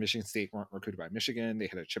people went to Michigan State weren't recruited by Michigan. They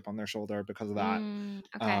had a chip on their shoulder because of that.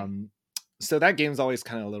 Okay. So that game's always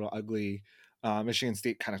kind of a little ugly. Michigan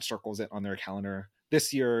State kind of circles it on their calendar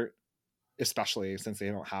this year, especially since they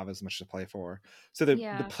don't have as much to play for. So the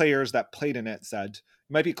Yeah. players that played in it said it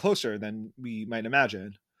might be closer than we might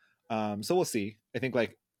imagine. So we'll see. I think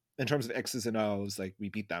like in terms of X's and O's, like we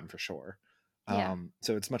beat them for sure. Yeah.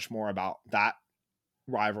 So it's much more about that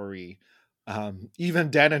rivalry. Even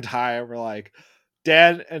Dan and Ty were like,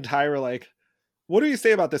 what do you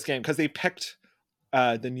say about this game? Because they picked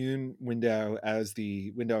the noon window as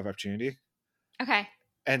the window of opportunity. Okay.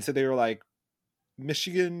 And so they were like,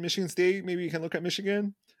 Michigan State. Maybe you can look at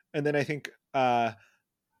Michigan. And then I think Ty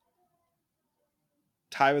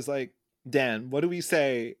was like, Dan, what do we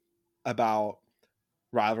say about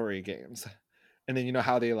rivalry games? And then you know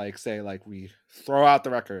how they like say like we throw out the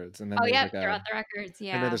records, and then Oh, there's yeah, like throw out the records. and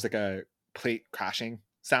then Yeah. there's like a plate crashing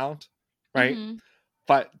sound, right? Hmm.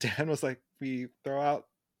 But Dan was like, we throw out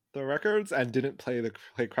the records and didn't play the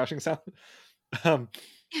plate crashing sound. um,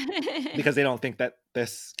 because they don't think that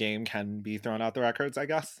this game can be thrown out the records, I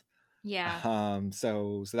guess. Yeah.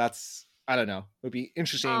 So that's, I don't know. It would be Oh,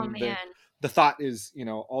 interesting. man. The thought is,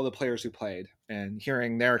 all the players who played and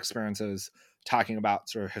hearing their experiences talking about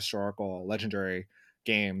sort of historical, legendary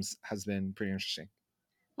games has been pretty interesting.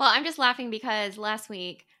 Well, I'm just laughing because last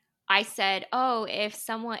week I said, "Oh,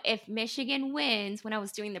 if Michigan wins," when I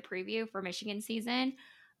was doing the preview for Michigan season,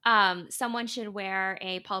 someone should wear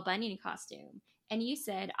a Paul Bunyan costume. And you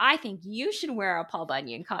said, "I think you should wear a Paul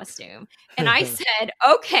Bunyan costume." And I said,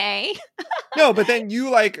 "Okay." No, but then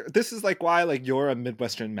you this is like why like you're a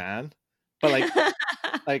Midwestern man, but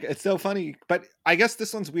like it's so funny. But I guess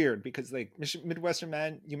this one's weird because like Midwestern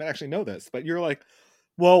man, you might actually know this, but you're like,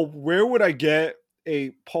 well, where would I get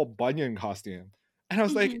a Paul Bunyan costume? And I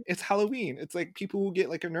was like, Mhm. it's Halloween. It's like people who get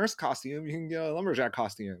like a nurse costume, you can get a lumberjack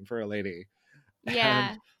costume for a lady. And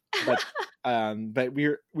Yeah. but but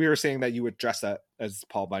we were saying that you would dress up as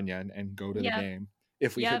Paul Bunyan and go to the Yep. game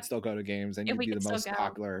if we could Yep. still go to games, and If you'd we be could the still most go.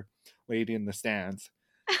 popular lady in the stands.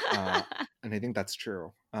 And I think that's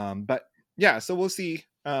true. But yeah, so we'll see.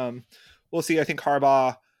 We'll see. I think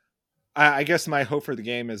Harbaugh. I guess my hope for the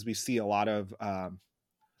game is we see a lot of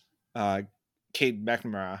Cade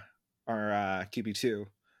McNamara, our QB2.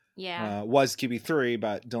 Yeah. Was QB3,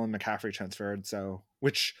 but Dylan McCaffrey transferred. So,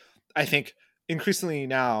 which I think increasingly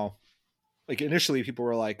now, like initially people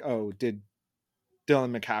were like, "Oh, did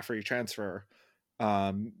Dylan McCaffrey transfer?"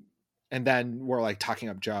 And then we're like talking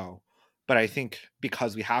up Joe. But I think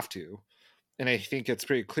because we have to, and I think it's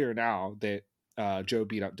pretty clear now that Joe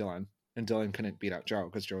beat up Dylan, and Dylan couldn't beat up Joe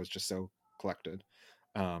because Joe was just so collected.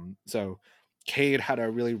 So Cade had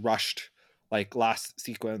a really rushed like last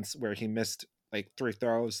sequence where he missed like 3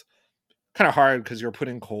 throws. Kind of hard because you're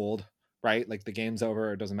putting cold, right? Like the game's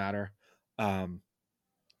over, it doesn't matter. Um,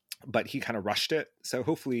 but he kind of rushed it. So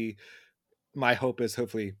hopefully, my hope is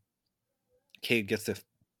hopefully Cade gets to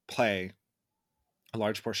play a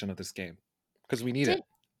large portion of this game because we need Did it.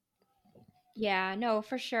 Yeah, no,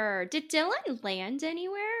 for sure. Did Dylan land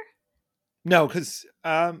anywhere? No, because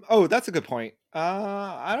oh, that's a good point.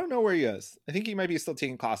 I don't know where he is. I think he might be still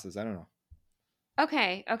taking classes. I don't know.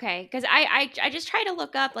 Okay, okay. Because I just tried to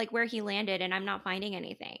look up like where he landed and I'm not finding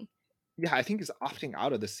anything. Yeah, I think he's opting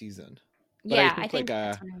out of the season. But I Yeah, I think think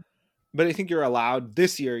that's what but I think you're allowed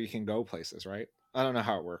this year. You can go places, right? I don't know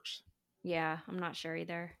how it works. yeah, I'm not sure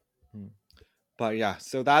either. Hmm. But yeah,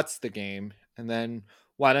 so that's the game. And then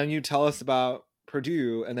why don't you tell us about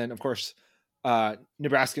Purdue? And then of course,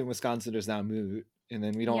 Nebraska and Wisconsin is now moot. And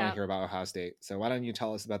then we don't want to Yep. hear about Ohio State. So why don't you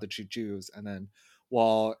tell us about the Choo Choos? And then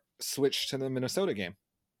we'll switch to the Minnesota game.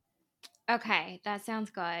 Okay, that sounds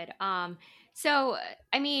good. So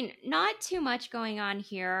I mean, not too much going on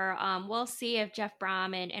here. We'll see if Jeff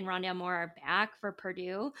Brom and Rondale Moore are back for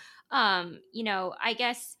Purdue. I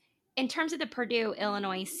guess in terms of the Purdue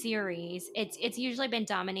Illinois series, it's usually been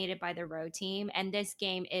dominated by the road team, and this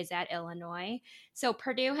game is at Illinois. So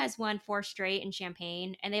Purdue has won 4 straight in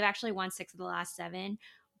Champaign, and they've actually won 6 of the last 7.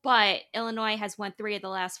 But Illinois has won 3 of the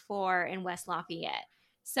last 4 in West Lafayette.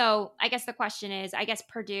 So I guess the question is, I guess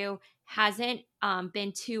Purdue hasn't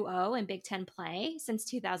been 2-0 in Big Ten play since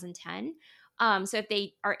 2010. So if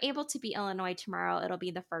they are able to beat Illinois tomorrow, it'll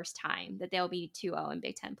be the first time that they'll be 2-0 in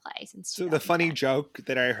Big Ten play since So the funny 2010. joke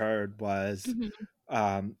that I heard was,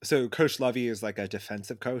 so Coach Lovey is like a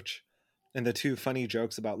defensive coach, and the two funny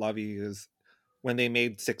jokes about Lovey is when they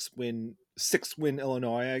made six win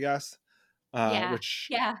Illinois, I guess, Yeah. which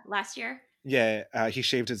Yeah. Last year. yeah, he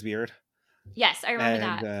shaved his beard, Yes, I remember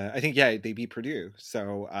and that. I think yeah they beat Purdue.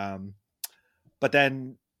 So, but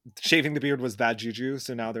then shaving the beard was bad juju,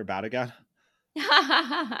 so now they're bad again.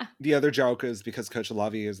 The other joke is because Coach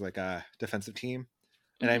Lovey is like a defensive team.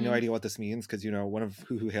 And I have no Hmm. idea what this means because one of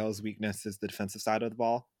Who Hale's weakness is the defensive side of the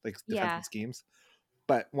ball, like Yeah. defensive schemes.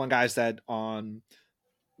 But one guy said on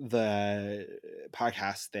the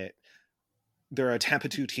podcast that they're a Tampa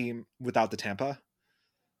 2 team without the Tampa,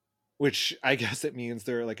 which I guess it means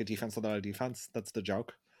they're like a defense without a defense. That's the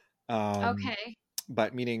joke. Um, Okay.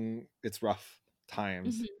 but meaning it's rough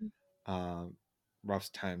times, Hmm.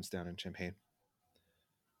 rough times down in Champaign.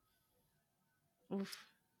 Oof.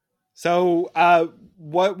 So,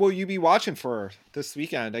 what will you be watching for this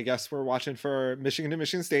weekend? I guess we're watching for Michigan to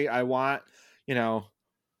Michigan State. I want you know,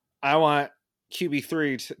 I want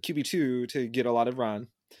QB2 to get a lot of run,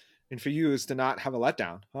 and for you is to not have a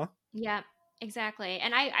letdown, huh? Yeah, exactly.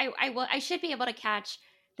 And I should be able to catch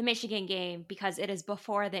the Michigan game because it is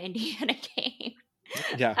before the Indiana game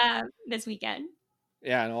Yeah, this weekend.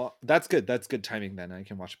 yeah, no, that's good. That's good timing. Then I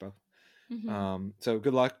can watch both. Hmm. So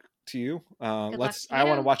good luck to you. Good luck Let's. to you. I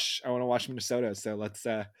want to watch Minnesota. So let's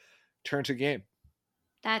turn to game.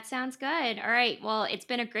 That sounds good. All right. Well, it's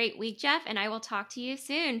been a great week, Jeff, and I will talk to you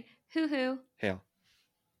soon. Hoo hoo. Hail.